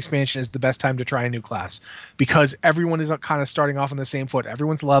beginning of a new expansion is the best time to try a new class because everyone is kind of starting off on the same foot.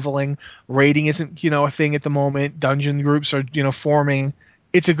 Everyone's leveling. Raiding isn't a thing at the moment. Dungeon groups are forming.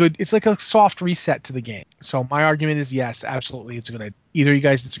 It's like a soft reset to the game. So my argument is yes, absolutely, it's a good idea. Either you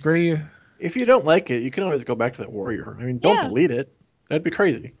guys disagree? If you don't like it, you can always go back to that warrior. I mean, don't Yeah. delete it. That'd be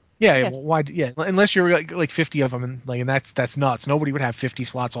crazy. Yeah, Yeah. well, why? Yeah, unless you're like 50 of them, and that's nuts. Nobody would have 50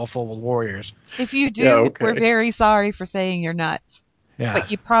 slots all full with warriors. If you Yeah, do, we're okay. very sorry for saying you're nuts. Yeah.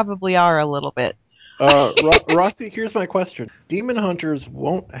 But you probably are a little bit. Roxy, here's my question. Demon Hunters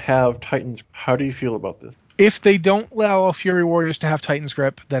won't have Titans. How do you feel about this? If they don't allow Fury Warriors to have Titan's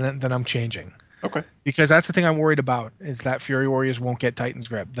Grip, then I'm changing. Okay. Because that's the thing I'm worried about is that Fury Warriors won't get Titan's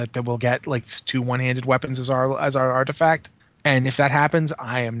Grip. That they will get like two one-handed weapons as our artifact. And if that happens,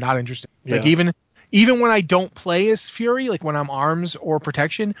 I am not interested. Like Yeah. even when I don't play as Fury, like when I'm arms or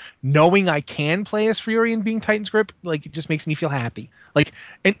protection, knowing I can play as Fury and being Titan's Grip, like it just makes me feel happy. Like,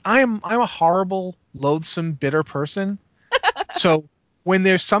 and I'm a horrible, loathsome, bitter person. So when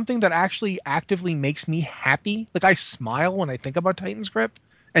there's something that actually actively makes me happy, like I smile when I think about Titan's Grip,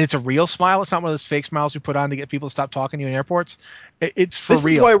 and it's a real smile. It's not one of those fake smiles we put on to get people to stop talking to you in airports. It's for This is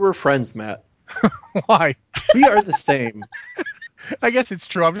real. why we're friends, Matt. Why? We are the same. I guess it's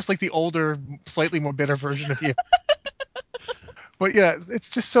true. I'm just like the older, slightly more bitter version of you. But yeah, it's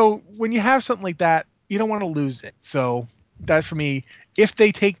just so when you have something like that, you don't want to lose it. So that for me, if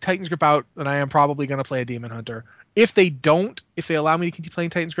they take Titan's Grip out, then I am probably going to play a Demon Hunter. If they don't, if they allow me to keep playing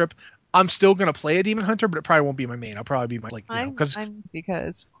Titan's Grip, I'm still going to play a Demon Hunter, but it probably won't be my main. I'll probably be my because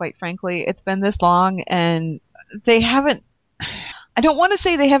Because quite frankly, it's been this long and they haven't. I don't want to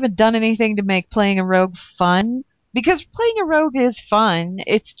say they haven't done anything to make playing a rogue fun, because playing a rogue is fun.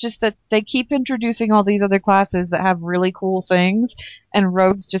 It's just that they keep introducing all these other classes that have really cool things, and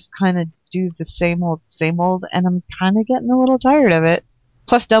rogues just kind of do the same old, and I'm kind of getting a little tired of it.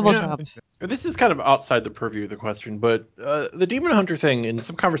 Plus double Yeah. jump. This is kind of outside the purview of the question, but the Demon Hunter thing, in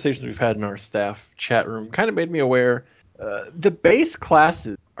some conversations we've had in our staff chat room, kind of made me aware the base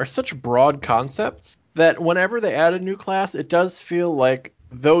classes are such broad concepts that whenever they add a new class, it does feel like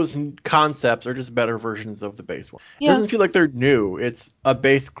those concepts are just better versions of the base one. It Yeah. doesn't feel like they're new. It's a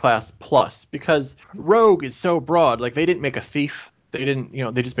base class plus, because Rogue is so broad. Like, they didn't make a thief. They didn't,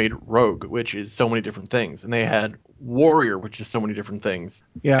 they just made Rogue, which is so many different things. And they had Warrior, which is so many different things.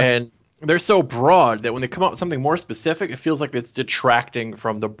 yeah. And they're so broad that when they come up with something more specific, it feels like it's detracting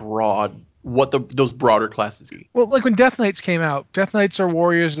from the broad, those broader classes do. Well, like when Death Knights came out, Death Knights are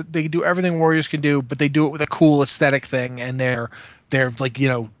warriors. They do everything warriors can do, but they do it with a cool aesthetic thing, and they're like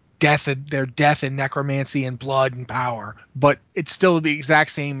death and necromancy and blood and power, but it's still the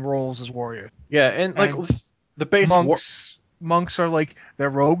exact same roles as warriors. Yeah, and like And with the base monks are like they're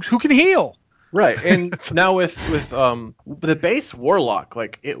rogues who can heal. right, and now with the base warlock,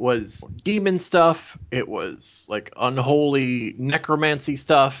 like it was demon stuff, it was like unholy necromancy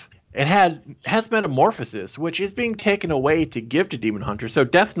stuff. It has metamorphosis, which is being taken away to give to demon hunters. So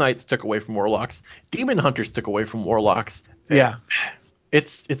Death Knights took away from warlocks, demon hunters took away from warlocks. Yeah,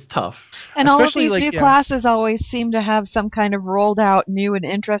 it's tough. And all of especially these like new classes always seem to have some kind of rolled out new and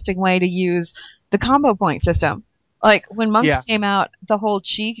interesting way to use the combo point system. Like when monks Yeah. came out, the whole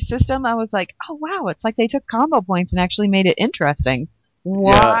cheek system, I was like, oh wow, it's like they took combo points and actually made it interesting.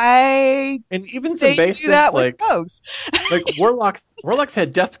 Why And even some they base do that things with like rogues? warlocks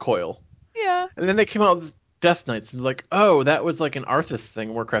had death coil. Yeah. And then they came out with Death Knights. And like, oh, that was like an Arthas thing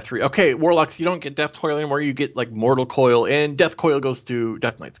in Warcraft 3. Okay, Warlocks, you don't get Death Coil anymore. You get like Mortal Coil, and Death Coil goes to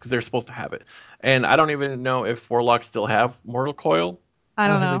Death Knights because they're supposed to have it. And I don't even know if Warlocks still have Mortal Coil. I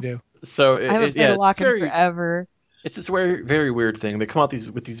don't think know. they do. So I haven't played yeah, a lock in forever. it's this very very weird thing. They come out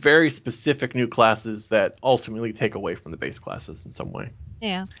with these very specific new classes that ultimately take away from the base classes in some way.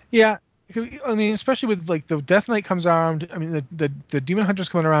 Yeah. Yeah, I mean, especially with like the Death Knight comes around. I mean, the Demon Hunter's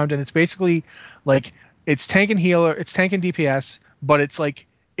coming around, and it's basically like it's tank and healer, it's tank and DPS, but it's like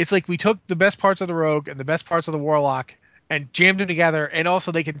we took the best parts of the Rogue and the best parts of the Warlock and jammed them together, and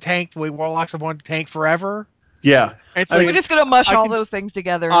also they can tank the way Warlocks have wanted to tank forever. Yeah, And it's I like, We're just gonna mush I all can- those things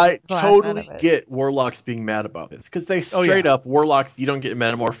together. And I make the last out totally of it. get Warlocks being mad about this because they Oh, straight yeah. up Warlocks. You don't get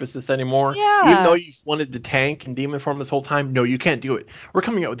Metamorphosis anymore. Yeah. Even though you wanted to tank in Demon form this whole time, no, you can't do it. We're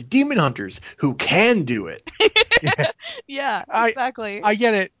coming out with the Demon Hunters who can do it. Yeah, I- exactly. I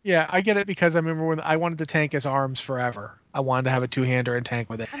get it. Yeah, I get it because I remember when I wanted to tank as arms forever. I wanted to have a two-hander and tank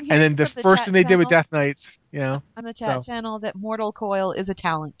with it. I'm here And then the for the first chat thing they did with channel. Death Knights, on the chat channel that Mortal Coil is a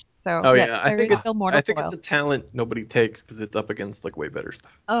talent. So Oh yes, yeah, I there think is still Mortal it's Coil. a talent nobody takes because it's up against like way better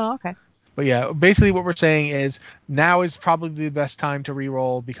stuff. Oh, okay. But yeah, basically what we're saying is now is probably the best time to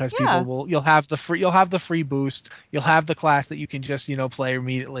re-roll because Yeah. you'll have the free boost, you'll have the class that you can just play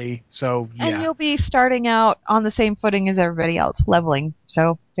immediately. So And yeah. you'll be starting out on the same footing as everybody else, leveling.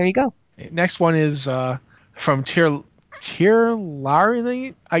 So there you go. Next one is from Tirlarian.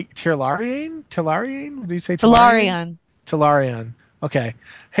 Tirlarian? Did you say Tirlarian? Solarion. Tillarian. Okay.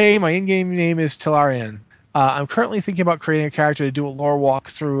 Hey, my in-game name is Tillarian. I'm currently thinking about creating a character to do a lore walk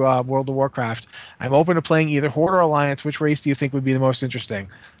through World of Warcraft. I'm open to playing either Horde or Alliance. Which race do you think would be the most interesting?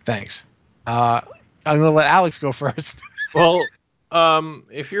 Thanks. I'm going to let Alex go first. Well,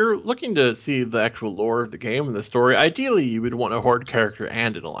 if you're looking to see the actual lore of the game and the story, ideally you would want a Horde character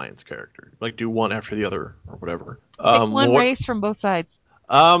and an Alliance character. Like do one after the other or whatever. Pick one race from both sides.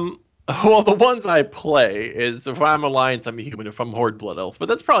 Well, the ones I play is if I'm Alliance, I'm a human. If I'm Horde, Blood Elf. But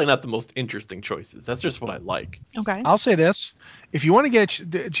that's probably not the most interesting choices. That's just what I like. Okay. I'll say this. If you want to get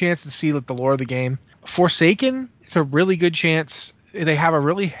a chance to see the lore of the game, Forsaken is a really good chance. They have a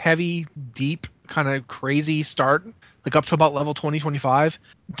really heavy, deep, kind of crazy start, like up to about level 20, 25.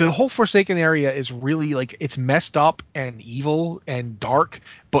 The whole Forsaken area is really like it's messed up and evil and dark,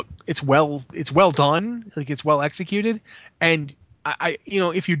 but it's well done, like it's well executed. And I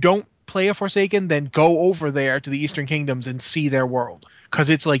if you don't play a Forsaken, then go over there to the Eastern Kingdoms and see their world. Because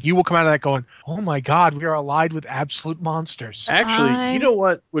it's like you will come out of that going, oh my god, we are allied with absolute monsters. Actually, you know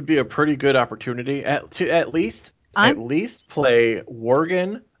what would be a pretty good opportunity to at least play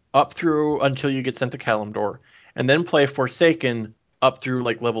Worgen up through until you get sent to Kalimdor, and then play Forsaken up through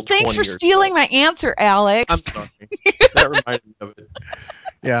like level 20. Thanks for stealing my answer, Alex. I'm sorry. That reminded me of it.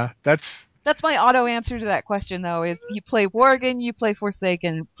 Yeah, that's my auto answer to that question, though, is you play Worgen, you play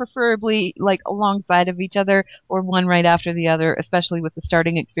Forsaken, preferably like alongside of each other or one right after the other, especially with the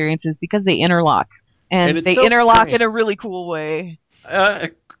starting experiences because they interlock. And it's they so interlock strange. in a really cool way.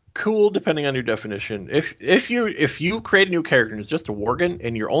 Cool, depending on your definition. If you create a new character and it's just a Worgen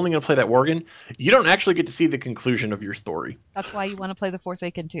and you're only going to play that Worgen, you don't actually get to see the conclusion of your story. That's why you want to play the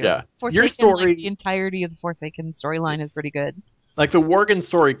Forsaken too. Yeah. Forsaken, Your story, like the entirety of the Forsaken storyline is pretty good. like the Worgen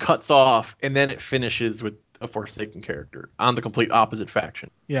story cuts off and then it finishes with a Forsaken character on the complete opposite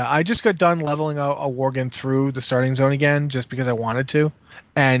faction. Yeah, I just got done leveling a Worgen through the starting zone again just because I wanted to.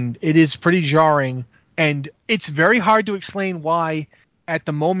 And it is pretty jarring. And it's very hard to explain why at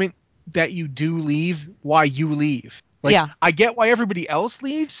the moment that you do leave, why you leave. Like, Yeah. I get why everybody else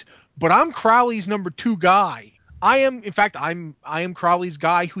leaves, but I'm Crowley's number 2 guy. In fact, I am Crowley's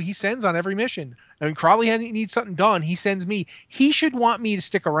guy who he sends on every mission. I mean, Crowley needs something done, he sends me. He should want me to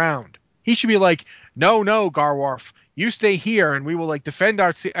stick around. He should be like, no, Garwarf, you stay here and we will like defend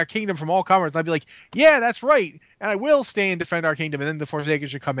our kingdom from all comers. And I'd be like, yeah, that's right. And I will stay and defend our kingdom. And then the Forsaken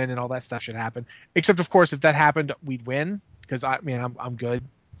should come in and all that stuff should happen. Except, of course, if that happened, we'd win because I'm good.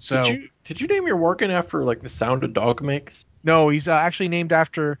 So did you name your Worgen after like the sound a dog makes? No, he's actually named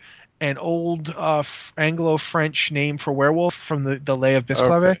after an old Anglo-French name for werewolf from the Lay of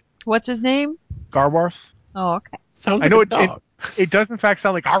Bisclave. Okay. What's his name? Garwarf. Oh, okay. Sounds I like know a dog. It does in fact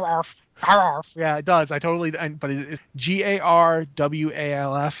sound like Garwarf. Garwarf. Yeah, it does. But it's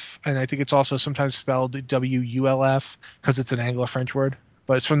Garwalf, and I think it's also sometimes spelled Wulf because it's an Anglo-French word.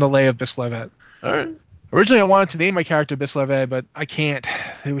 But it's from the Lay of Bisclave. All right. Originally, I wanted to name my character Bisclave, but I can't.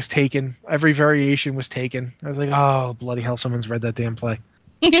 It was taken. Every variation was taken. I was like, oh, bloody hell, someone's read that damn play.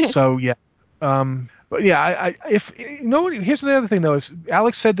 So, yeah. But yeah, here's another thing, though, is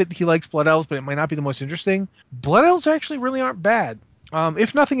Alex said that he likes Blood Elves, but it might not be the most interesting. Blood Elves actually really aren't bad.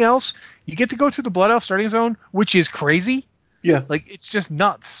 If nothing else, you get to go through the Blood Elf starting zone, which is crazy. Yeah. Like, it's just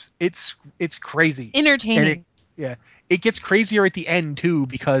nuts. It's crazy. Entertaining. And it gets crazier at the end too,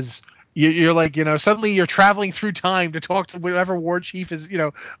 because you're like, suddenly you're traveling through time to talk to whatever war chief is,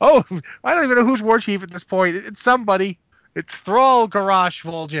 oh, I don't even know who's war chief at this point. It's somebody. It's Thrall Garrosh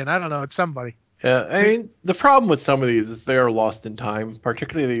Vol'jin. I don't know. It's somebody. Yeah, I mean, the problem with some of these is they are lost in time,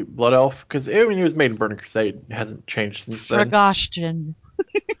 particularly Blood Elf, because it was made in Burning Crusade. It hasn't changed since then. Fragoshin.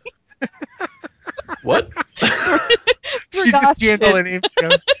 What? She just scanned all their names.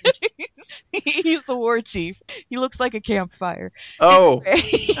 He's the war chief. He looks like a campfire. Oh.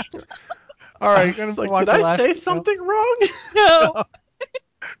 Anyway. All right, I was like, did I say something wrong? No.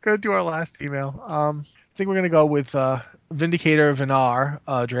 Gonna do our last email. I think we're gonna go with Vindicator Vinar,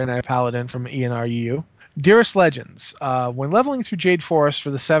 Draenei Paladin from ENRU. Dearest Legends, when leveling through Jade Forest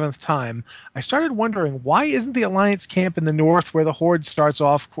for the 7th time, I started wondering, why isn't the Alliance camp in the north where the Horde starts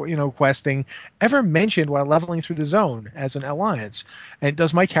off, questing, ever mentioned while leveling through the zone as an Alliance? And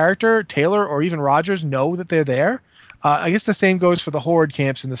does my character, Taylor, or even Rogers know that they're there? I guess the same goes for the Horde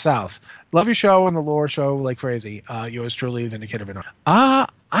camps in the south. Love your show and the lore show like crazy. Yours truly, Vindicator Vinar.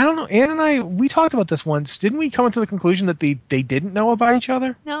 I don't know. Ann and I, we talked about this once. Didn't we come to the conclusion that they didn't know about each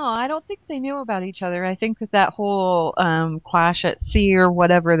other? No, I don't think they knew about each other. I think that whole clash at sea or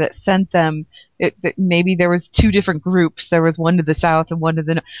whatever that sent them, that maybe there was 2 different groups. There was one to the south and one to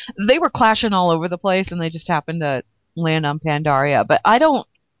the north. They were clashing all over the place, and they just happened to land on Pandaria. But I don't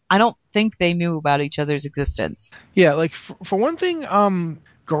think they knew about each other's existence. Yeah, like for one thing,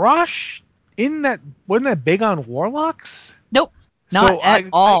 Garrosh wasn't that big on warlocks? Nope, not at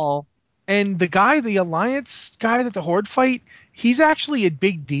all. And the Alliance guy that the Horde fight, he's actually a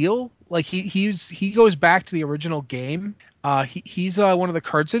big deal. Like he goes back to the original game. He's one of the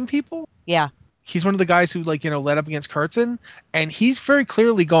Kurtzon people. Yeah. He's one of the guys who led up against Kurtzon, and he's very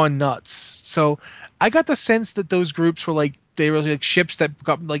clearly gone nuts. So I got the sense that those groups were they were like ships that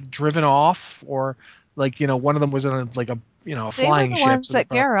got driven off, or one of them was in a flying ship. They were the ones that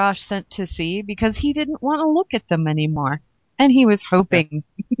Garrosh sent to sea because he didn't want to look at them anymore, and he was hoping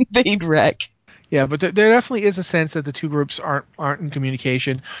they'd wreck. Yeah, but there definitely is a sense that the two groups aren't in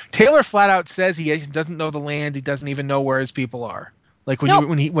communication. Taylor flat out says he doesn't know the land. He doesn't even know where his people are. Like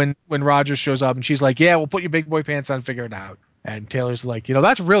when Rogers shows up and she's like, "Yeah, we'll put your big boy pants on, figure it out." And Taylor's like,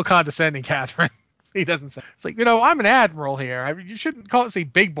 "That's real condescending, Catherine." He doesn't say. It's like, I'm an admiral here. I mean, you shouldn't say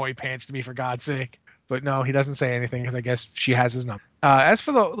big boy pants to me, for God's sake. But no, he doesn't say anything because I guess she has his number. As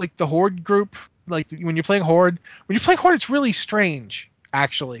for the Horde group, when you're playing Horde, it's really strange,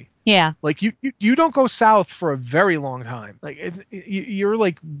 actually. Yeah. Like you don't go south for a very long time. Like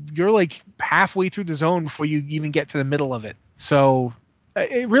you're halfway through the zone before you even get to the middle of it. So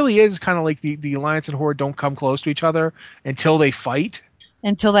it really is kind of like the Alliance and Horde don't come close to each other until they fight.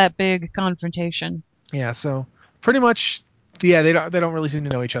 Until that big confrontation. Yeah. So pretty much, yeah, they don't really seem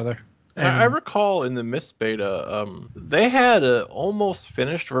to know each other. And I recall in the Mist beta, they had an almost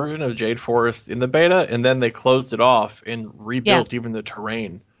finished version of Jade Forest in the beta, and then they closed it off and rebuilt even the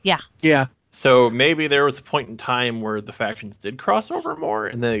terrain. Yeah. Yeah. So maybe there was a point in time where the factions did cross over more,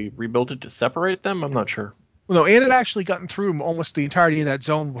 and they rebuilt it to separate them. I'm not sure. Well, no, Ann had actually gotten through almost the entirety of that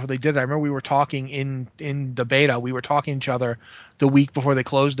zone before they did it. I remember we were talking in the beta. We were talking to each other the week before they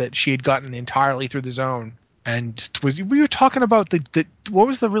closed it. She had gotten entirely through the zone. And we were talking about the what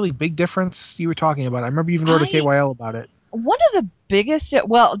was the really big difference you were talking about? I remember you even wrote a KYL about it. One of the biggest,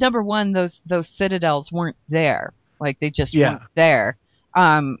 well, number one, those citadels weren't there. Like, they just weren't there.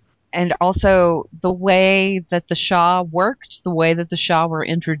 And also the way that the Shah worked, the way that the Shah were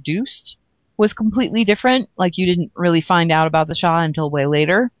introduced was completely different. Like, you didn't really find out about the Shah until way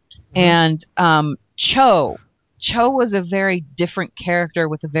later. Mm-hmm. And Cho was a very different character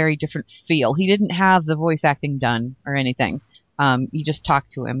with a very different feel. He didn't have the voice acting done or anything. You just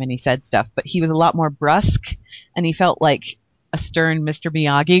talked to him and he said stuff, but he was a lot more brusque, and he felt like a stern Mr.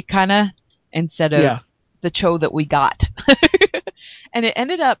 Miyagi kind of, instead of the Cho that we got. And it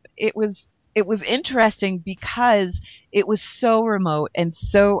ended up, it was interesting because it was so remote and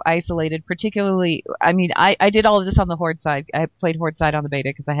so isolated, particularly, I mean, I did all of this on the Horde side. I played Horde side on the beta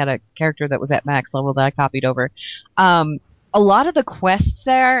because I had a character that was at max level that I copied over. A lot of the quests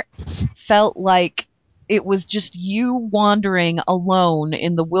there felt like it was just you wandering alone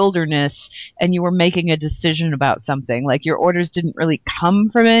in the wilderness, and you were making a decision about something. Like, your orders didn't really come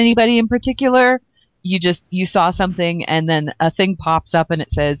from anybody in particular. You saw something, and then a thing pops up and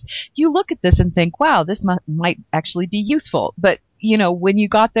it says, you look at this and think, wow, this might actually be useful. But, when you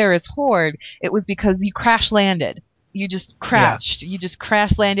got there as Horde, it was because you crash landed. you just crashed. You just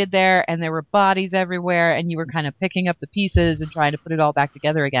crash landed there, and there were bodies everywhere, and you were kind of picking up the pieces and trying to put it all back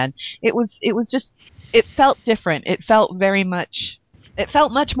together again. It felt different. It felt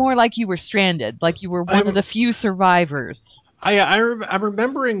much more like you were stranded, like you were one of the few survivors. I'm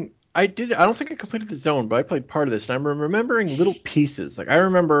remembering. I don't think I completed the zone, but I played part of this, and I'm remembering little pieces. Like I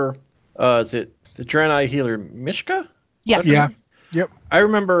remember, is it the Draenei healer Mishka? Yeah. Yeah. Yep. I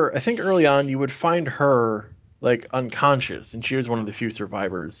remember. I think early on you would find her like unconscious, and she was one of the few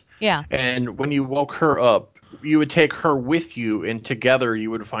survivors. Yeah. And when you woke her up, you would take her with you, and together you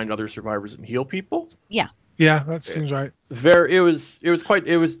would find other survivors and heal people. Yeah. Yeah, that seems right. It was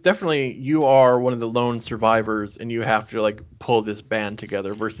definitely, you are one of the lone survivors and you have to like pull this band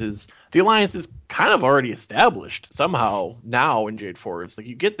together, versus the Alliance is kind of already established somehow now in Jade Forest. Like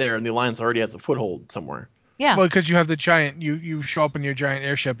you get there and the Alliance already has a foothold somewhere. Yeah. Well, because you have the giant, you show up in your giant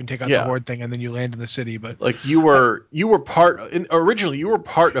airship and take out the Horde thing, and then you land in the city. But like originally you were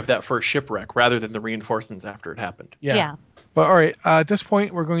part of that first shipwreck rather than the reinforcements after it happened. Yeah. But all right, at this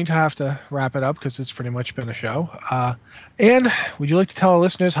point, we're going to have to wrap it up because it's pretty much been a show. And would you like to tell our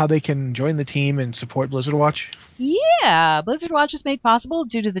listeners how they can join the team and support Blizzard Watch? Yeah. Blizzard Watch is made possible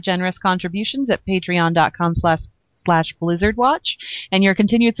due to the generous contributions at patreon.com/BlizzardWatch. And your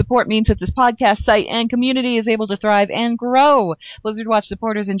continued support means that this podcast site and community is able to thrive and grow. Blizzard Watch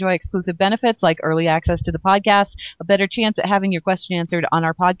supporters enjoy exclusive benefits like early access to the podcast, a better chance at having your question answered on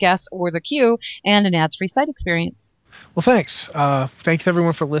our podcast or the queue, and an ads-free site experience. Well, thanks. Thanks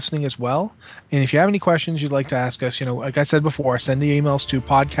everyone for listening as well. And if you have any questions you'd like to ask us, like I said before, send the emails to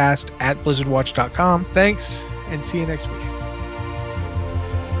podcast@blizzardwatch.com. Thanks, and see you next week.